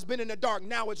car's been in the dark,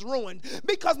 now it's ruined.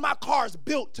 Because my car's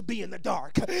built to be in the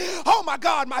dark. Oh my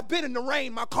God, I've been in the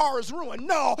rain, my car is ruined.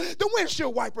 No, the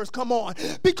windshield wipers come on.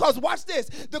 Because watch this,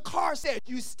 the car says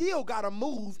you still gotta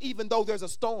move even though there's a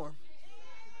storm.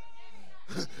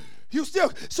 You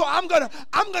still, so I'm gonna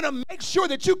make sure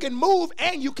that you can move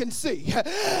and you can see.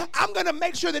 I'm gonna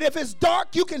make sure that if it's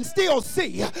dark, you can still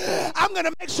see. I'm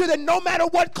gonna make sure that no matter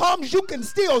what comes, you can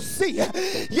still see.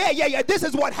 Yeah. This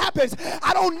is what happens.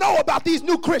 I don't know about these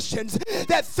new Christians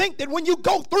that think that when you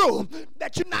go through,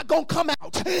 that you're not gonna come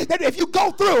out. That if you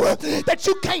go through, that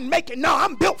you can't make it. No,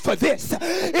 I'm built for this.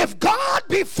 If God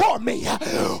be for me,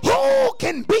 who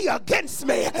can be against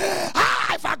me?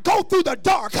 If I go through the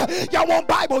dark, y'all want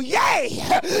Bible? Yea,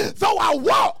 though I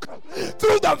walk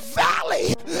through the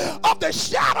valley of the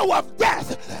shadow of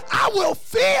death, I will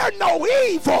fear no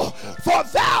evil, for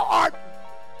thou art.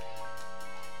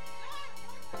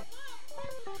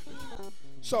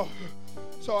 So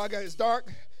I got, it's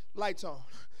dark, lights on,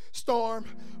 storm,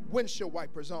 windshield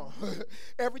wipers on.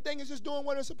 Everything is just doing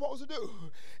what it's supposed to do.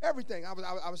 Everything. I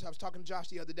was talking to Josh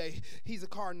the other day. He's a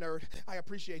car nerd. I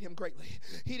appreciate him greatly.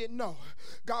 He didn't know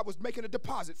God was making a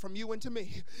deposit from you into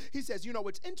me. He says, you know,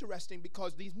 it's interesting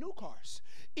because these new cars,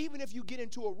 even if you get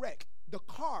into a wreck, the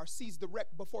car sees the wreck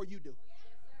before you do.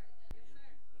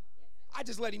 I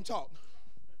just let him talk.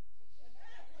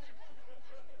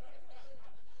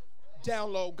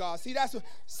 Download God. See, that's what,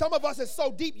 some of us is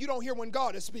so deep you don't hear when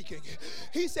God is speaking.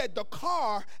 He said the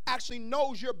car actually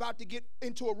knows you're about to get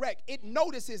into a wreck. It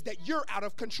notices that you're out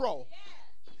of control.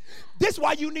 This is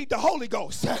why you need the Holy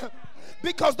Ghost.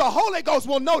 Because the Holy Ghost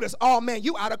will notice, oh man,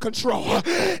 you out of control.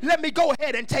 Let me go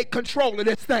ahead and take control of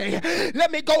this thing.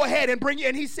 Let me go ahead and bring you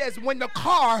in. He says when the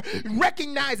car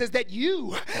recognizes that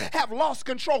you have lost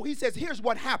control, he says here's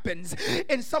what happens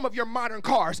in some of your modern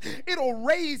cars. It'll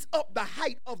raise up the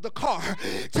height of the car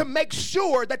to make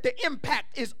sure that the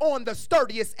impact is on the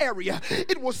sturdiest area.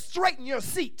 It will straighten your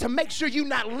seat to make sure you're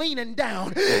not leaning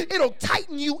down. It'll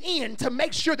tighten you in to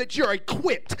make sure that you're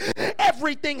equipped.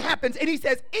 Everything happens. And he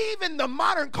says even the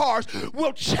modern cars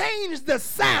will change the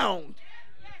sound.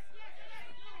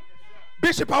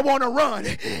 Bishop, I want to run.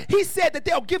 He said that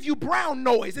they'll give you brown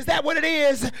noise. Is that what it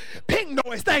is? Pink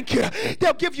noise. Thank you.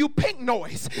 They'll give you pink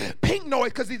noise. Pink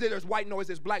noise, because there's white noise,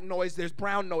 there's black noise, there's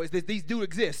brown noise. These do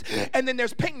exist. And then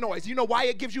there's pink noise. You know why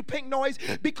it gives you pink noise?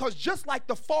 Because just like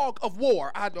the fog of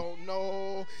war, I don't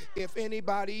know if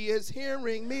anybody is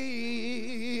hearing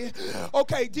me.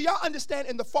 Okay, do y'all understand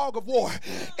in the fog of war?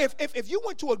 If you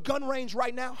went to a gun range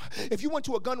right now,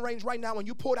 and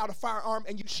you pulled out a firearm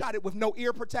and you shot it with no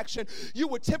ear protection, you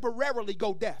would temporarily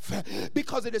go deaf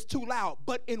because it is too loud.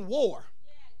 But in war,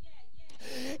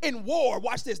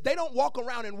 watch this, they don't walk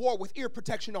around in war with ear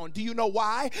protection on. Do you know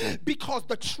why? Because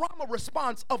the trauma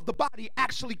response of the body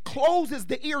actually closes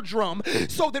the eardrum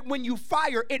so that when you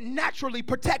fire, it naturally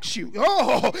protects you.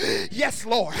 Oh, yes,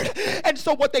 Lord. And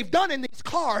so what they've done in these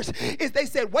cars is they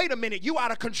said, wait a minute, you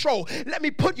out of control. Let me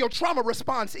put your trauma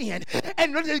response in.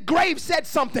 And Graves said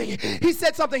something. He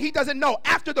said something he doesn't know.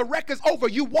 After the wreck is over,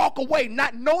 you walk away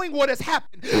not knowing what has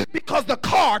happened because the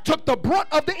car took the brunt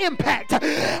of the impact.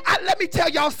 Let me tell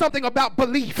y'all something about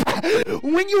belief.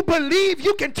 When you believe,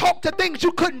 you can talk to things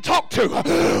you couldn't talk to.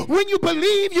 When you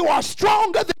believe, you are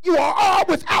stronger than you are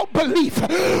without belief.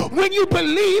 When you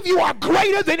believe, you are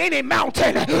greater than any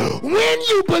mountain. When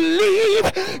you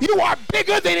believe, you are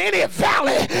bigger than any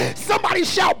valley. Somebody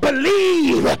shout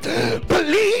believe.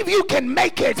 Believe you can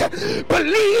make it.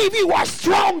 Believe you are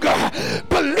stronger.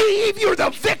 Believe you're the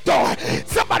victor.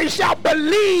 Somebody shout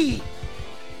believe.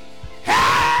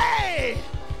 Hey!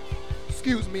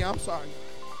 Excuse me, I'm sorry.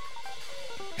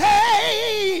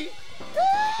 Hey!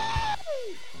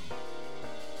 Hey!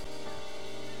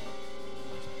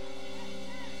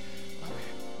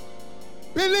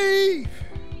 Believe.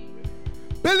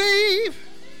 Believe.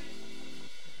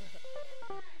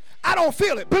 I don't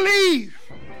feel it. Believe.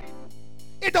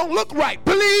 It don't look right.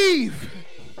 Believe.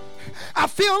 I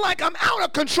feel like I'm out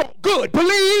of control. Good.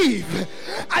 Believe.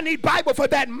 I need Bible for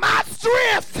that. My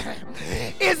strength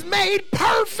is made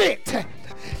perfect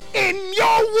in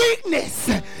your weakness.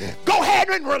 Go ahead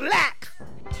and relax.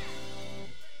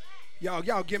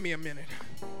 Y'all give me a minute.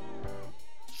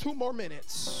 2 more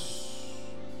minutes.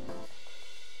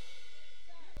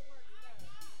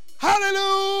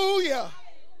 Hallelujah.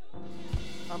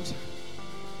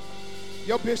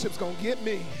 Your bishop's gonna get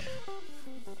me.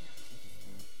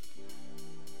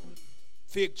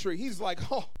 Fig tree. He's like,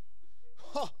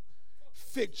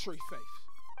 fig tree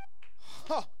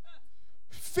faith.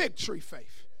 Fig tree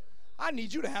faith. I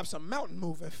need you to have some mountain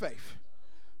moving faith.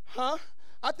 Huh?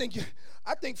 I think,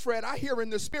 Fred, I hear in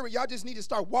the spirit, y'all just need to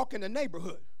start walking the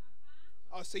neighborhood.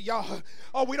 Oh, see, y'all,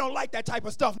 we don't like that type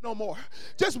of stuff no more.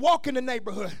 Just walk in the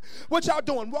neighborhood. What y'all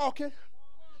doing? Walking,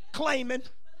 claiming,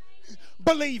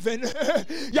 believing.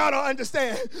 Y'all don't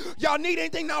understand. Y'all need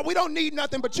anything? No, we don't need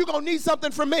nothing, but you're going to need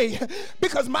something from me,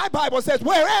 because my Bible says,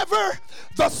 wherever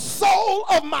the sole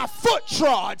of my foot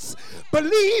trods,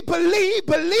 believe, believe,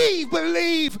 believe,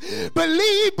 believe,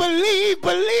 believe, believe,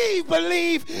 believe,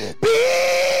 believe,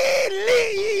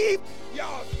 believe.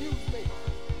 Y'all, excuse me.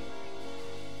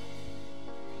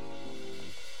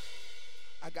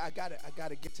 I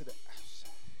gotta get to the.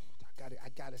 I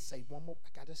gotta say one more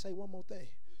thing.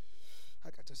 I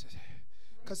got to say,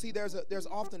 because see, there's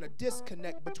often a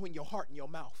disconnect between your heart and your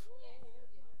mouth.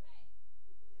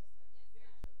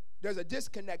 There's a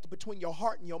disconnect between your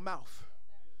heart and your mouth.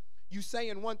 You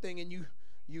saying one thing and you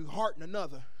hearting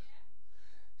another.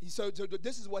 So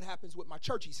this is what happens with my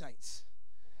churchy saints.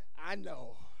 I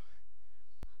know.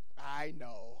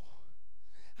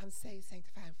 I'm saved,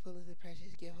 sanctified, full of the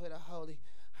precious gift of the Holy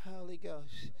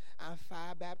Ghost. I'm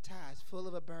fire baptized, full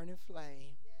of a burning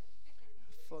flame.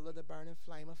 Full of the burning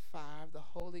flame of fire of the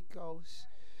Holy Ghost.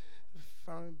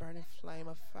 Burning flame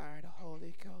of fire, the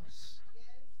Holy Ghost.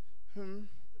 Flame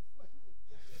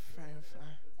of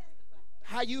fire.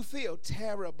 How you feel?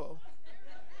 Terrible.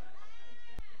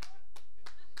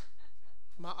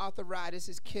 My arthritis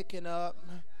is kicking up.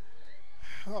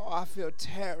 Oh, I feel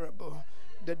terrible.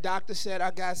 The doctor said I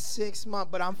got 6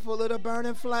 months, but I'm full of the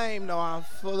burning flame. No, I'm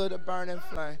full of the burning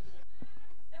flame.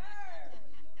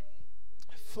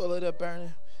 Full of the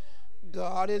burning.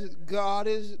 God is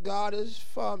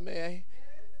for me.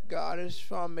 God is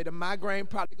for me. The migraine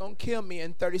probably gonna kill me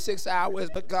in 36 hours,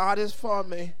 but God is for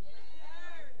me.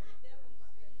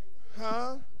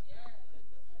 Huh?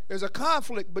 There's a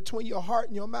conflict between your heart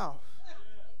and your mouth.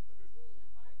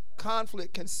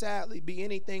 Conflict can sadly be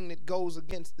anything that goes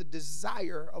against the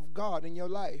desire of God in your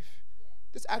life.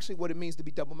 That's actually what it means to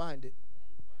be double-minded.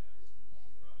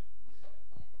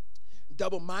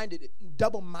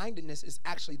 Double-mindedness is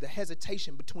actually the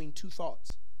hesitation between two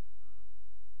thoughts.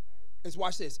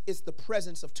 Watch this. It's the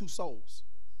presence of two souls.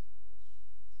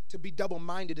 To be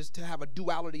double-minded is to have a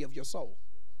duality of your soul.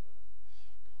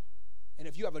 And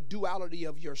if you have a duality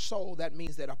of your soul, that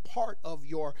means that a part of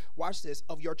your, watch this,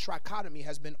 of your trichotomy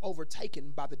has been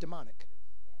overtaken by the demonic.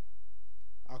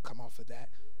 I'll come off of that.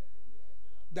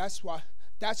 That's why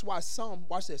some,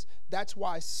 watch this, that's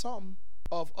why some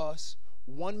of us,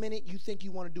 1 minute you think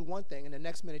you want to do one thing and the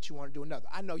next minute you want to do another.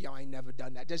 I know y'all ain't never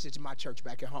done that. That's just my church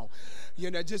back at home.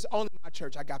 Just only my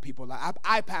church I got people like,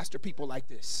 I pastor people like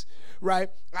this, right?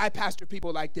 I pastor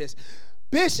people like this.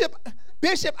 Bishop,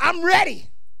 I'm ready.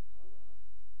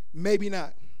 Maybe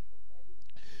not.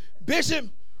 Bishop,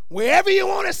 wherever you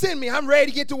want to send me, I'm ready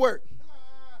to get to work.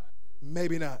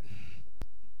 Maybe not.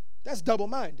 That's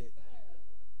double-minded.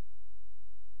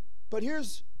 But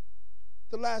here's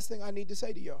the last thing I need to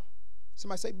say to y'all.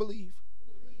 Somebody say believe.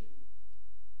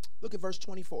 Look at verse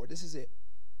 24. This is it.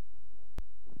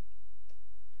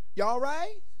 Y'all all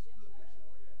right?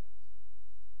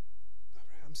 All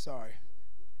right, I'm sorry.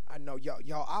 I know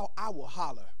y'all, I will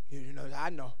holler. I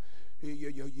know.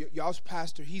 Y'all's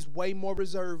pastor, he's way more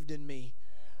reserved than me.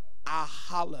 I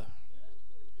holler.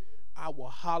 I will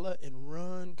holler and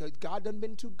run because God done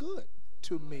been too good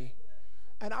to me.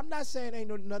 And I'm not saying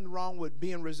ain't nothing wrong with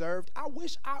being reserved. I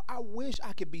wish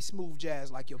I could be smooth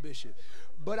jazz like your bishop,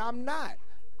 but I'm not.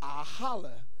 I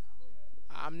holler.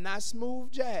 I'm not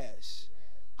smooth jazz.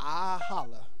 I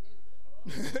holler.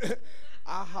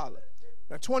 I holler.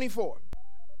 Now 24.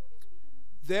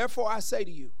 Therefore I say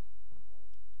to you.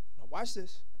 Now watch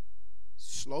this.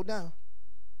 Slow down.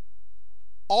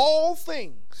 All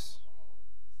things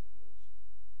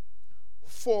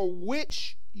for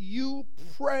which you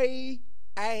pray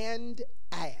and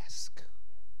ask.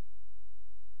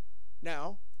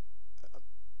 Now,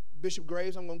 Bishop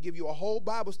Graves, I'm going to give you a whole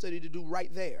Bible study to do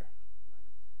right there.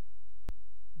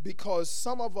 Because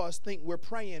some of us think we're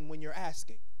praying when you're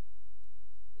asking.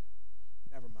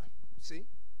 Never mind.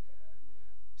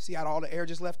 See how all the air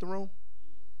just left the room?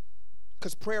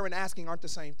 Because prayer and asking aren't the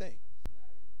same thing.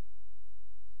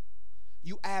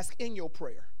 You ask in your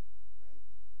prayer.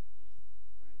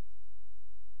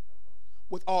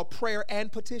 With all prayer and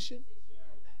petition.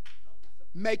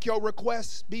 Make your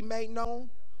requests be made known.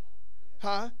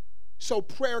 So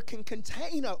prayer can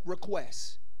contain a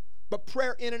request. But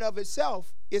prayer in and of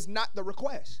itself is not the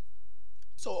request.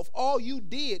 So if all you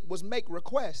did was make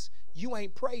requests, you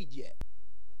ain't prayed yet.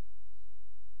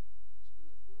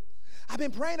 I've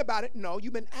been praying about it. No,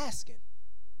 you've been asking.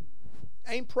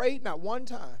 Ain't prayed not one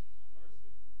time.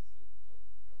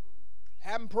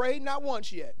 Haven't prayed not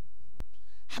once yet.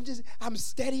 I'm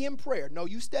steady in prayer. No,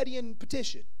 you steady in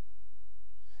petition.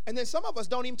 And then some of us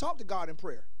don't even talk to God in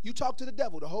prayer. You talk to the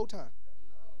devil the whole time.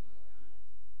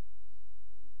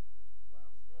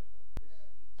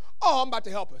 Oh, I'm about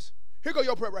to help us. Here go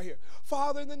your prayer right here.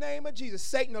 Father, in the name of Jesus,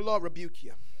 Satan, the Lord rebuke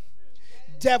you.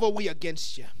 Devil, we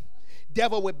against you.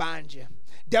 Devil, we bind you.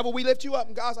 Devil, we lift you up.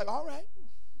 And God's like, all right.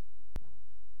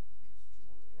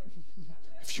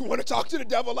 If you want to talk to the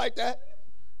devil like that,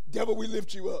 devil, we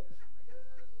lift you up.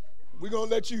 We're gonna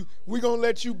let you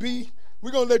be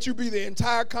the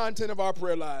entire content of our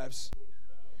prayer lives.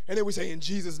 And then we say, in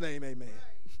Jesus' name, amen.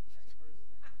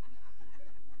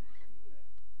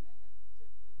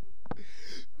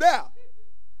 Now,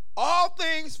 all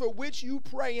things for which you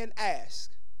pray and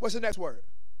ask. What's the next word?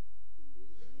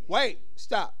 Wait,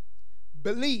 stop.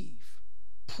 Believe.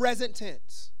 Present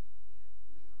tense.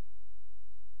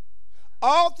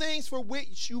 All things for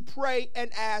which you pray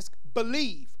and ask,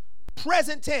 believe.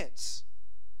 Present tense.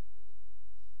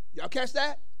 Y'all catch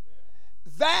that?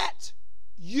 That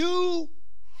you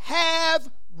have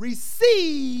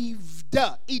received.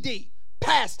 ED.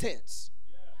 Past tense.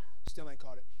 Still ain't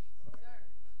caught it.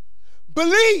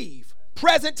 Believe.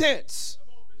 Present tense.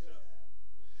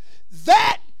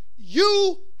 That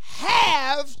you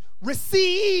have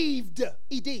received.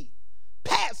 ED.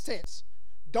 Past tense.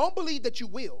 Don't believe that you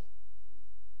will.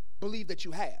 Believe that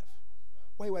you have.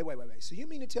 Wait. So you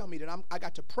mean to tell me that I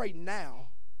got to pray now,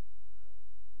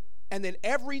 and then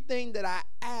everything that I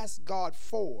ask God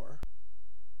for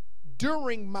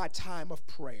during my time of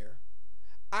prayer,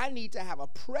 I need to have a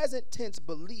present tense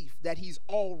belief that he's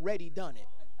already done it.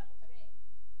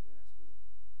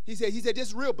 He said this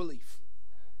is real belief.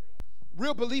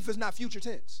 Real belief is not future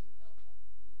tense.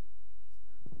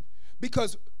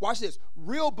 Because, watch this,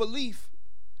 real belief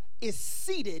is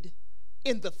seated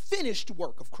in the finished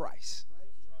work of Christ.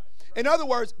 In other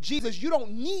words, Jesus, you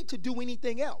don't need to do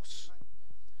anything else.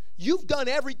 You've done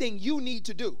everything you need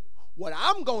to do. What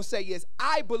I'm going to say is,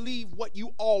 I believe what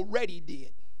you already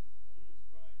did.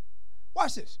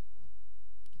 Watch this.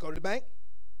 Go to the bank.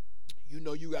 You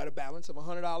know you got a balance of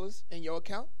 $100 in your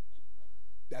account.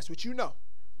 That's what you know.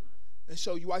 And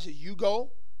so you watch it. You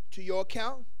go to your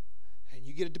account and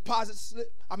you get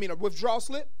a withdrawal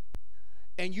slip,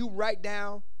 and you write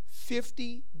down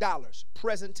 $50,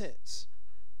 present tense.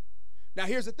 Now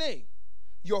here's the thing.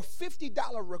 Your $50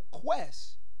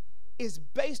 request is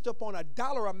based upon a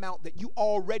dollar amount that you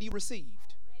already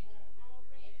received.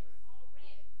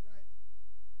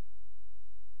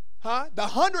 Huh? The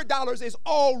 $100 is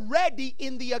already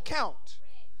in the account.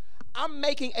 I'm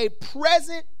making a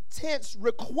present tense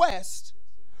request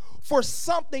for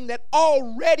something that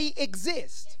already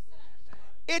exists.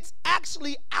 It's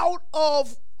actually out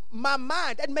of my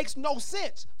mind. That makes no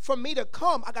sense for me to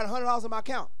come. I got $100 in my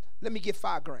account. Let me get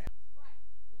 $5,000.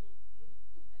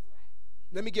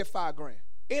 Let me get $5,000.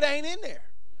 It ain't in there.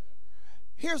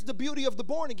 Here's the beauty of the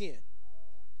born again.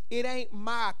 It ain't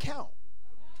my account.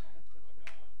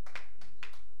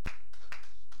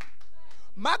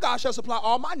 My God shall supply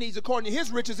all my needs according to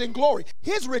his riches in glory.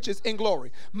 His riches in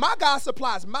glory. My God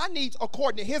supplies my needs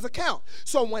according to his account.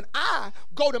 So when I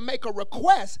go to make a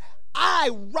request, I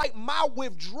write my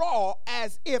withdrawal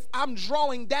as if I'm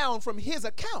drawing down from his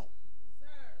account.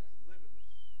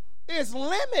 It's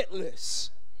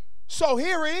limitless. So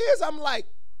here it is. I'm like,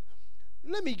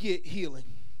 let me get healing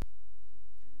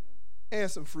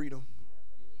and some freedom.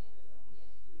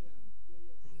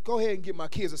 Go ahead and get my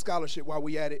kids a scholarship while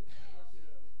we at it.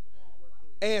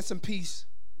 And some peace.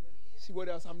 See what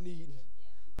else I'm needing.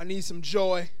 I need some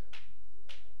joy.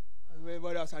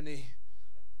 What else I need?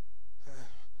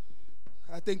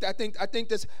 I think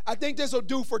this will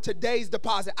do for today's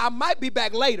deposit. I might be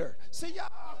back later. See y'all.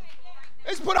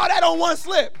 Let's put all that on one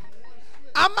slip.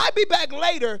 I might be back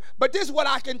later, but this is what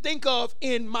I can think of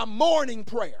in my morning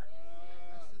prayer.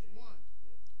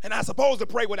 And I'm supposed to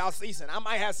pray without ceasing. I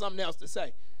might have something else to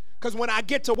say. Because when I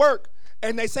get to work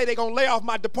and they say they're going to lay off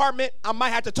my department, I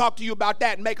might have to talk to you about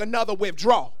that and make another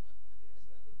withdrawal.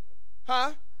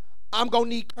 Huh? I'm going to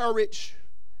need courage.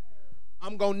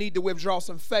 I'm going to need to withdraw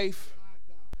some faith.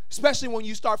 Especially when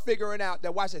you start figuring out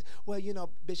that, watch this, well, you know,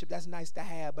 Bishop, that's nice to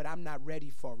have, but I'm not ready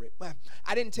for it. Well,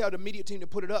 I didn't tell the media team to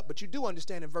put it up, but you do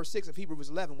understand in verse 6 of Hebrews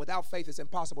 11, without faith it's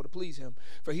impossible to please him.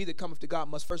 For he that cometh to God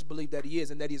must first believe that he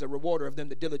is, and that he's a rewarder of them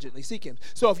that diligently seek him.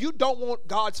 So if you don't want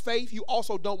God's faith, you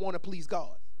also don't want to please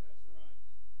God.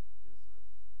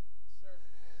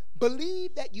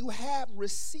 Believe that you have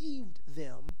received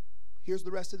them. Here's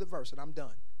the rest of the verse, and I'm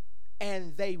done.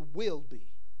 And they will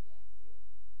be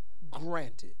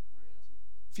granted.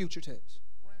 future tense.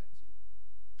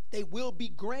 They will be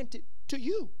granted to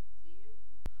you.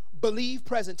 Believe,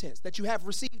 present tense. That you have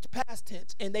received, past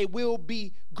tense, and they will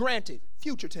be granted,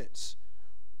 future tense.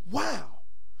 Wow.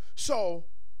 So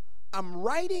I'm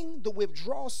writing the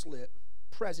withdrawal slip,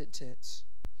 present tense,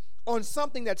 on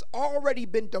something that's already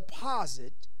been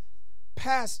deposited,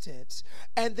 past tense,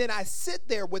 and then I sit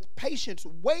there with patience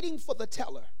waiting for the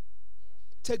teller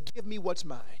to give me what's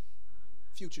mine,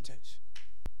 future tense.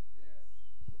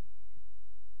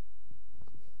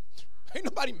 Ain't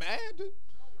nobody mad.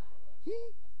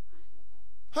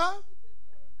 Huh?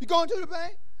 You going to the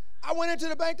bank? I went into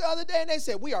the bank the other day and they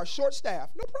said, we are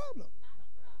short-staffed. No problem.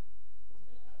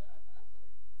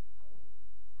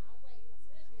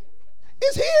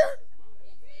 It's here.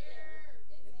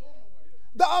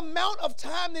 The amount of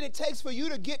time that it takes for you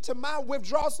to get to my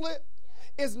withdrawal slip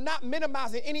is not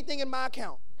minimizing anything in my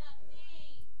account.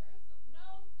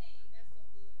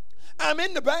 I'm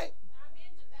in the bank.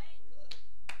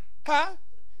 Huh?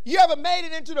 You ever made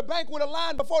it into the bank with a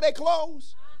line before they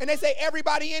close? And they say,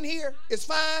 everybody in here is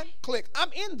fine? Click.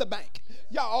 I'm in the bank.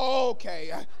 Y'all,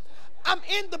 okay. I'm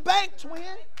in the bank, twin.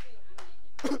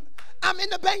 I'm in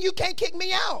the bank. You can't kick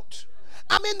me out.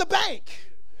 I'm in the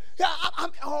bank.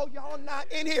 Oh, y'all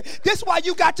not in here. This is why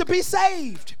you got to be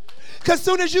saved. Because as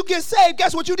soon as you get saved,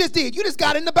 guess what you just did? You just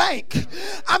got in the bank.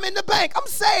 I'm in the bank. I'm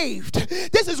saved.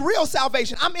 This is real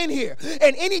salvation. I'm in here.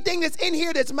 And anything that's in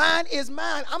here that's mine is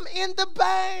mine. I'm in the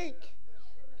bank.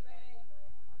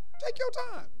 Take your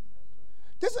time.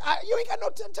 You ain't got no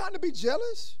time to be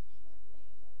jealous.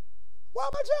 Why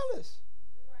am I jealous?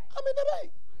 I'm in the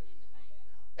bank.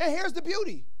 And here's the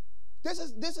beauty. This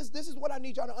is what I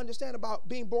need y'all to understand about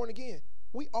being born again.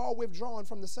 We all withdrawn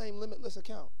from the same limitless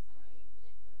account.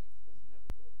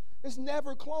 It's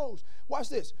never closed. Watch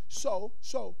this. So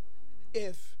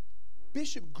if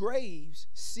Bishop Graves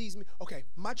sees me, okay,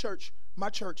 my church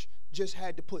just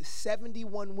had to put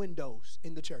 71 windows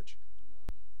in the church.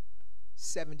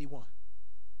 71.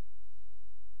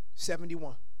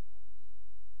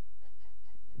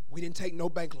 We didn't take no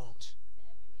bank loans.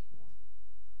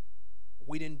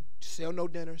 We didn't sell no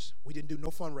dinners. We didn't do no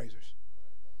fundraisers.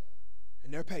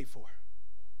 And they're paid for.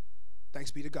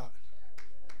 Thanks be to God.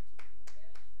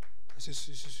 This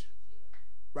is,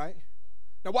 right?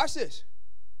 Now watch this.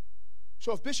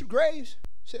 So if Bishop Graves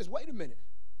says, wait a minute,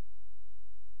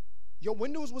 your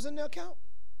windows was in the account?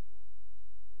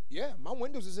 Yeah, my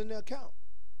windows is in the account.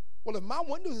 Well, if my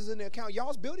windows is in the account,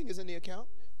 y'all's building is in the account.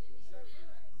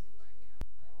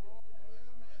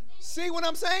 See what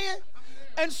I'm saying?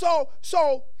 And so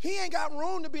he ain't got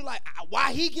room to be like,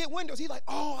 why he get windows? He's like,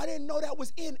 oh, I didn't know that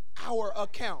was in our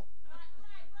account.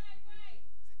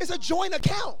 It's a joint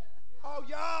account. Oh,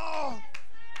 y'all.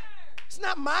 It's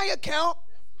not my account.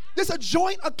 This is a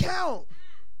joint account.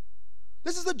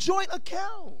 This is a joint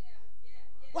account.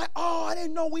 Like, oh, I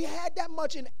didn't know we had that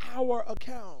much in our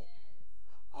account.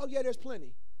 Oh, yeah, there's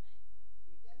plenty.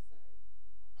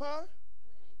 Huh?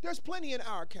 There's plenty in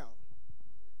our account.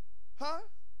 Huh?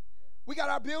 We got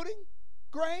our building,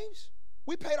 Graves.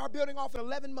 We paid our building off in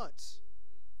 11 months.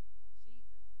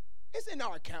 It's in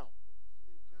our account.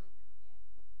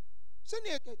 It's in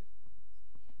there.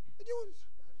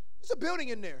 There's a building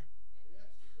in there.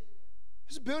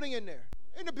 There's a building in there.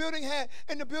 And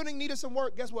the building needed some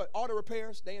work. Guess what? All the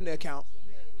repairs, they in the account.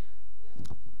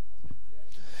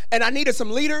 And I needed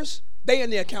some leaders, they in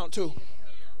the account too.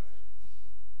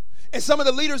 And some of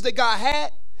the leaders that God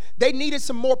had, they needed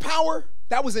some more power.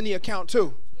 That was in the account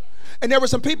too. And there were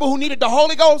some people who needed the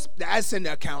Holy Ghost. That's in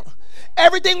the account.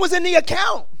 Everything was in the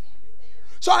account.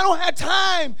 So I don't have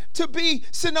time to be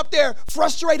sitting up there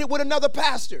frustrated with another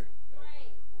pastor.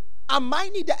 I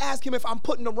might need to ask him if I'm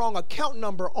putting the wrong account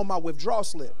number on my withdrawal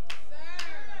slip.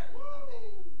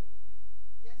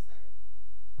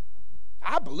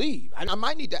 I believe. And I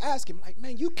might need to ask him, like,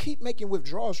 man, you keep making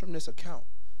withdrawals from this account.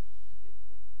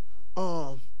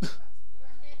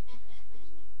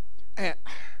 And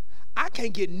I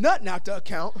can't get nothing out the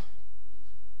account.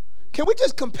 Can we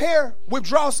just compare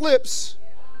withdrawal slips?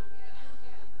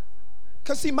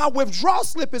 Because, see, my withdrawal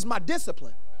slip is my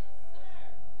discipline.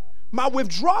 My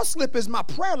withdrawal slip is my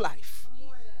prayer life.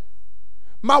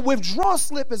 My withdrawal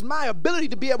slip is my ability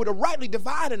to be able to rightly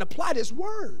divide and apply this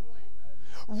word.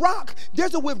 Rock,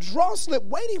 there's a withdrawal slip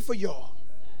waiting for y'all.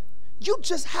 You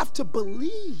just have to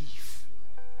believe.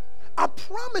 I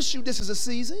promise you this is a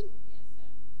season.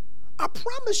 I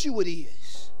promise you it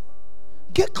is.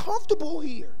 Get comfortable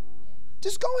here.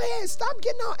 Just go ahead. Stop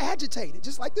getting all agitated.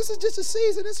 Just like this is just a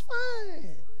season. It's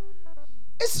fine.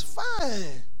 It's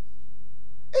fine.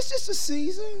 It's just a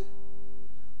season.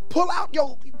 Pull out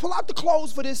the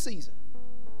clothes for this season.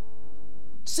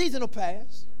 Season will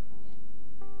pass.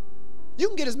 You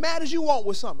can get as mad as you want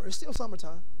with summer. It's still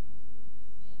summertime.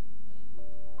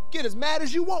 Get as mad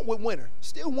as you want with winter.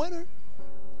 Still winter.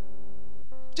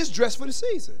 Just dress for the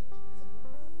season.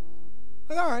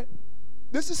 Like, all right,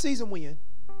 this is the season we in.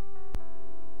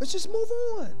 Let's just move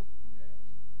on.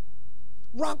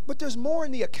 Rock, but there's more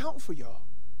in the account for y'all.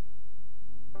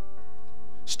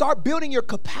 Start building your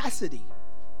capacity.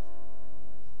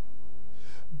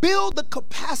 Build the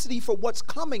capacity for what's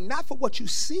coming, not for what you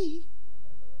see.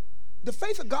 The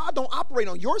faith of God don't operate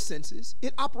on your senses.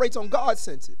 It operates on God's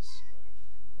senses.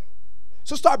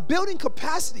 So start building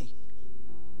capacity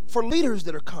for leaders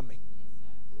that are coming.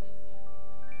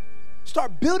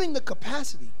 Start building the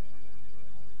capacity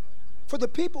for the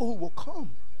people who will come.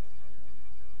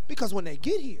 Because when they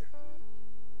get here,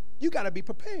 you got to be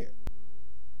prepared.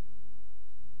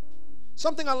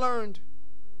 Something I learned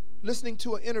listening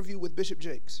to an interview with Bishop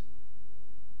Jakes.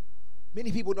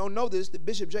 Many people don't know this, that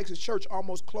Bishop Jakes' church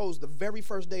almost closed the very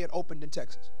first day it opened in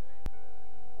Texas.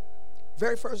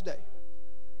 Very first day.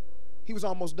 He was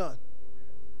almost done.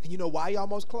 And you know why he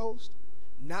almost closed?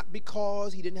 Not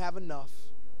because he didn't have enough.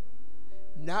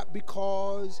 Not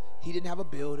because he didn't have a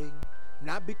building.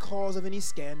 Not because of any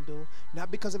scandal. Not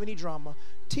because of any drama.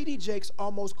 T.D. Jakes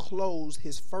almost closed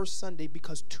his first Sunday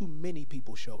because too many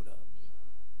people showed up.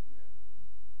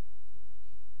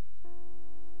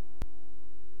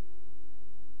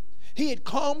 He had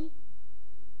come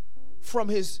from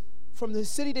the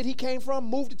city that he came from,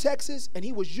 moved to Texas, and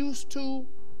he was used to,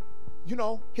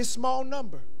 his small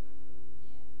number.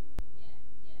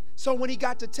 So when he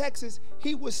got to Texas,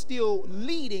 he was still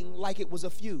leading like it was a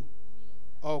few.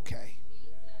 Okay.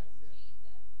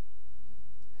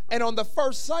 And on the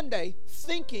first Sunday,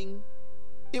 thinking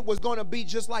it was going to be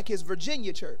just like his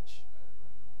Virginia church,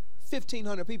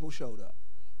 1,500 people showed up.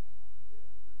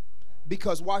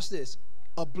 Because watch this.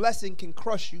 A blessing can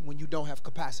crush you when you don't have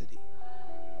capacity.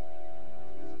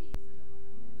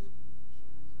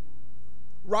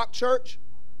 Rock Church,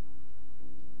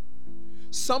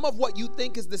 some of what you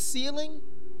think is the ceiling,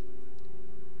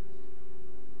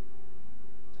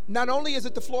 not only is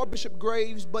it the floor of Bishop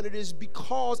Graves, but it is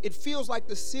because it feels like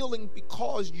the ceiling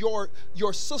because your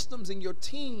systems and your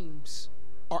teams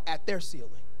are at their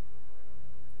ceiling.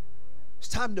 It's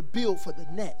time to build for the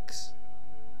next.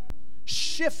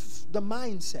 Shift the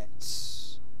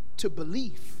mindsets to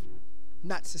belief,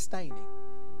 not sustaining.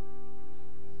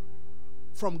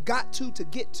 From got to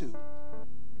get to.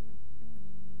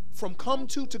 From come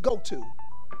to go to.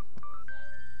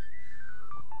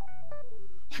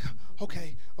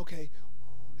 Okay.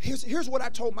 Here's what I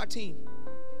told my team.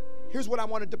 Here's what I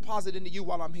want to deposit into you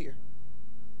while I'm here.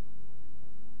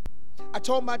 I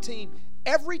told my team,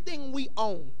 everything we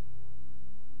own,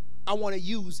 I want to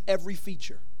use every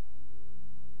feature.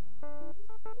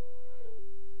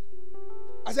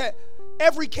 I said,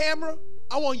 every camera,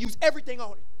 I want to use everything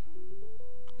on it.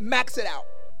 Max it out.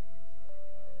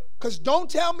 Because don't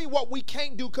tell me what we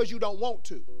can't do because you don't want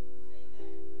to.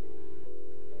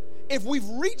 If we've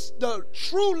reached the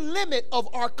true limit of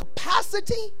our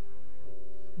capacity,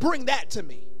 bring that to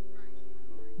me.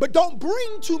 But don't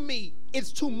bring to me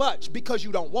it's too much because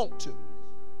you don't want to.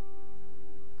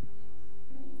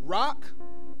 Rock,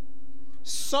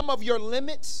 some of your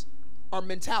limits are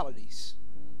mentalities,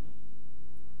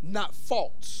 not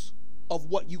faults of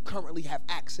what you currently have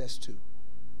access to.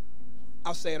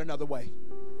 I'll say it another way.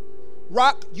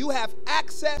 Rock, you have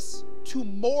access to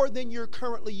more than you're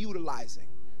currently utilizing.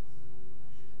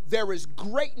 There is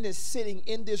greatness sitting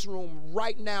in this room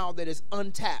right now that is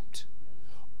untapped.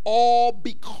 All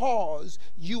because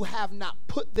you have not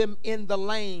put them in the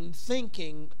lane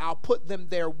thinking, I'll put them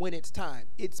there when it's time.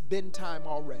 It's been time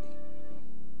already.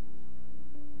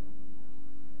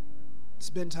 It's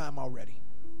been time already.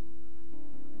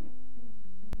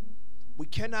 We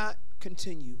cannot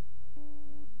continue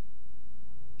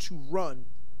to run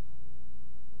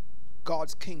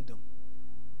God's kingdom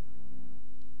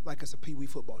like it's a pee-wee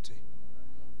football team.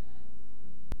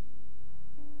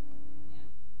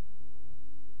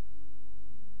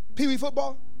 Pee-wee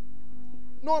football?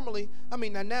 Normally,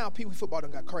 now pee-wee football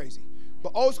done got crazy.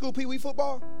 But old school pee-wee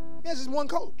football, there's just one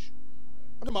coach.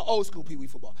 I'm talking about old school pee-wee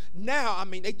football. Now,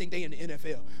 they think they in the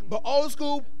NFL. But old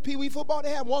school pee-wee football,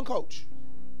 they have one coach.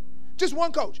 Just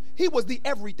one coach. He was the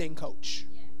everything coach.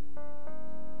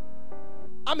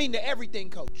 The everything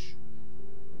coach.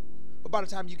 But by the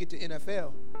time you get to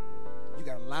NFL, you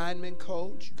got a lineman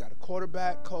coach, you got a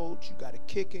quarterback coach, you got a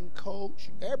kicking coach.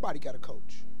 Everybody got a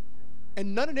coach.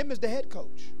 And none of them is the head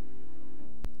coach.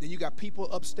 Then you got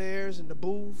people upstairs in the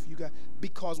booth.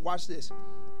 Because watch this.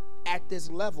 At this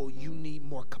level, you need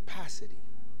more capacity.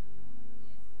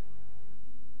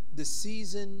 The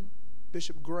season,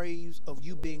 Bishop Graves, of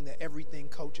you being the everything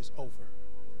coach is over.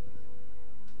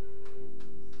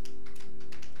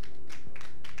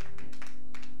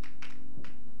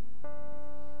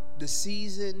 The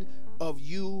season of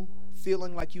you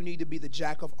feeling like you need to be the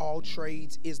jack of all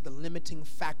trades is the limiting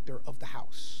factor of the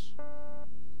house.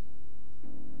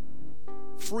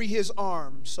 Free his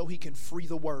arms so he can free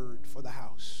the word for the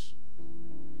house.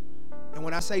 And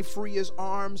when I say free his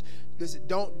arms,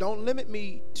 don't limit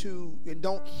me to, and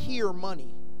don't hear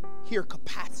money, hear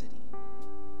capacity.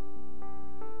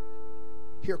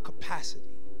 Hear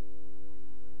capacity.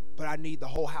 But I need the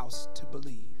whole house to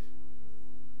believe.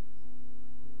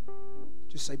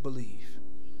 Just say believe.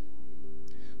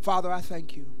 Father, I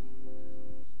thank you.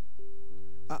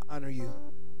 I honor you.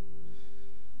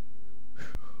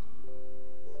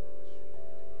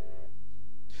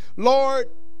 Lord,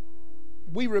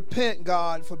 we repent,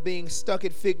 God, for being stuck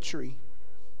at fig tree,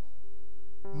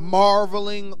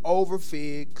 marveling over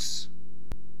figs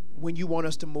when you want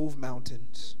us to move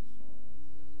mountains.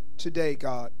 Today,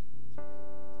 God,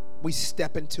 we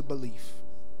step into belief.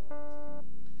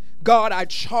 God, I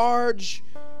charge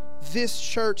this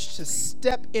church to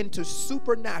step into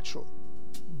supernatural,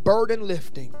 burden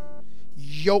lifting,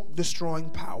 yoke destroying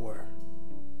power.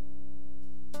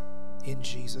 In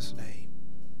Jesus' name.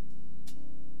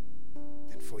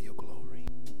 And for your glory.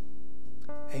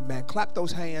 Amen. Clap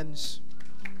those hands.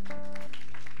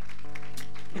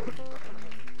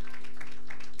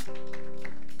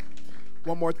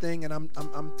 One more thing and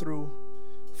I'm through.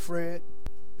 Fred,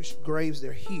 Bishop Graves,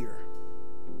 they're here.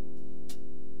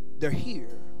 They're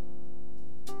here.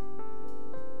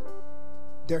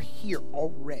 They're here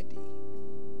already.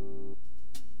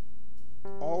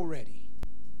 Already.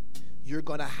 You're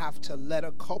going to have to let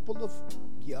a couple of,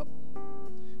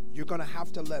 you're going to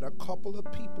have to let a couple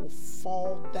of people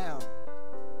fall down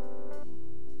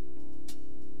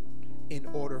in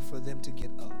order for them to get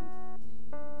up.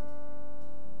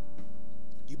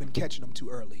 You've been catching them too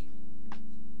early.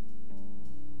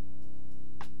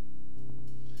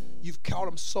 You've caught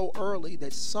them so early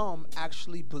that some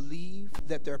actually believe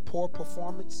that their poor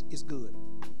performance is good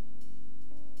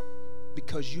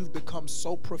because you've become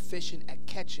so proficient at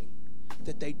catching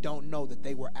that they don't know that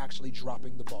they were actually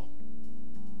dropping the ball.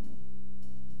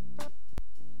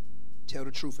 Tell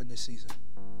the truth in this season.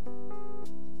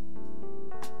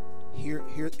 Hear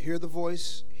the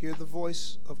voice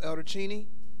of Elder Cheney,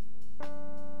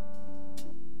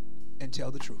 and tell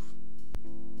the truth.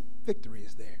 Victory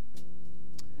is there.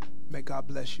 May God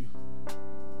bless you.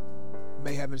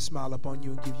 May heaven smile upon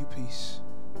you and give you peace.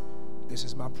 This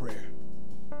is my prayer.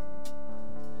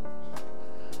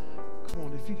 Come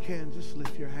on, if you can, just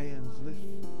lift your hands.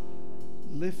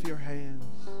 Lift your hands.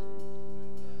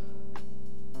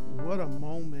 What a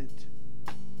moment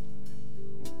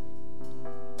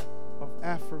of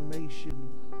affirmation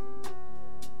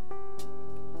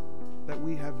that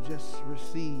we have just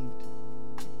received.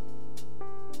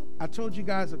 I told you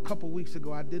guys a couple weeks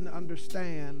ago I didn't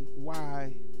understand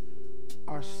why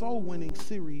our soul winning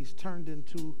series turned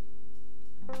into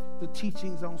the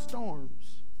teachings on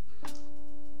storms.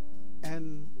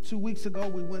 And 2 weeks ago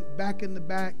we went back in the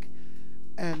back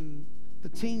and the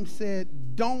team said,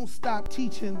 don't stop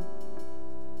teaching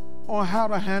on how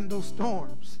to handle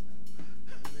storms.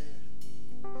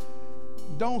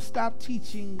 Don't stop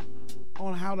teaching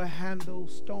on how to handle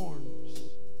storms.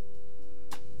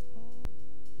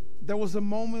 There was a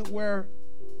moment where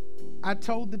I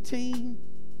told the team,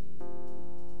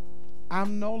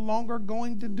 I'm no longer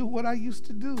going to do what I used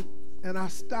to do. And I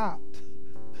stopped.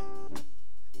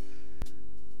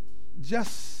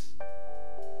 Just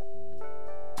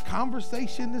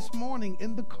conversation this morning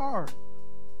in the car.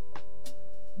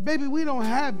 Baby, we don't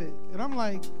have it. And I'm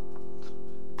like,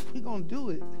 we're going to do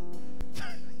it.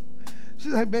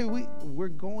 She's like, baby, we're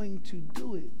going to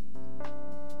do it.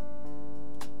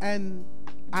 And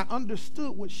I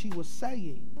understood what she was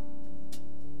saying.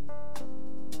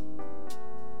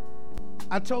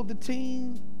 I told the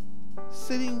team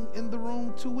sitting in the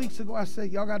room 2 weeks ago, I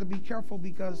said, y'all got to be careful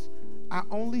because I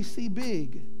only see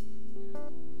big.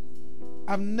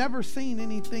 I've never seen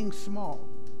anything small.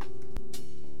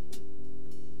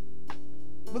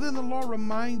 But then the Lord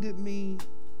reminded me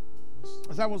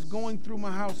as I was going through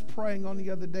my house praying on the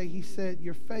other day, he said,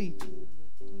 your faith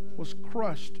was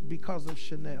crushed because of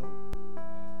Chanel.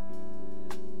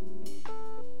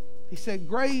 He said,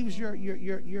 Graves, your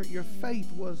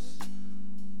faith was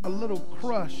a little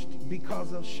crushed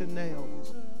because of Chanel.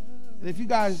 And if you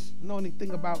guys know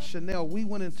anything about Chanel, we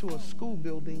went into a school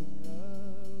building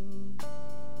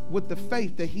with the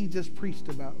faith that he just preached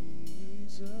about.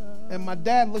 And my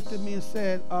dad looked at me and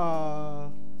said,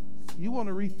 You want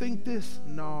to rethink this?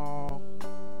 No.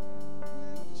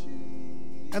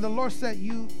 And the Lord said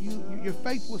your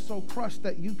faith was so crushed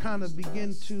that you kind of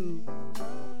begin to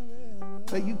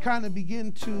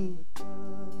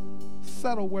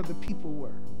settle where the people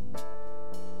were.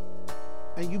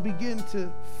 And you begin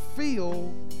to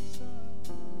feel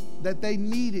that they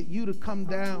needed you to come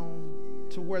down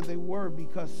to where they were,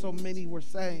 because so many were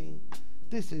saying,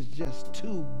 this is just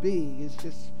too big. It's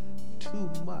just too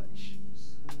much.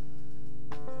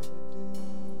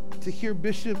 To hear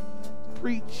Bishop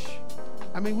preach,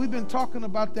 I mean, we've been talking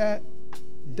about that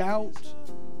doubt,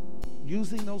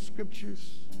 using those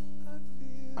scriptures.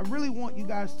 I really want you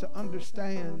guys to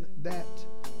understand that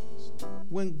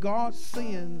when God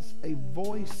sends a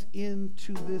voice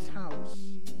into this house,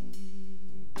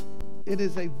 it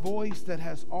is a voice that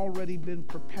has already been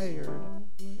prepared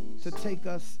to take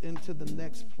us into the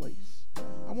next place.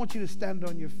 I want you to stand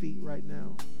on your feet right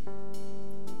now.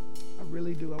 I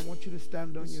really do. I want you to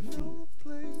stand on your feet.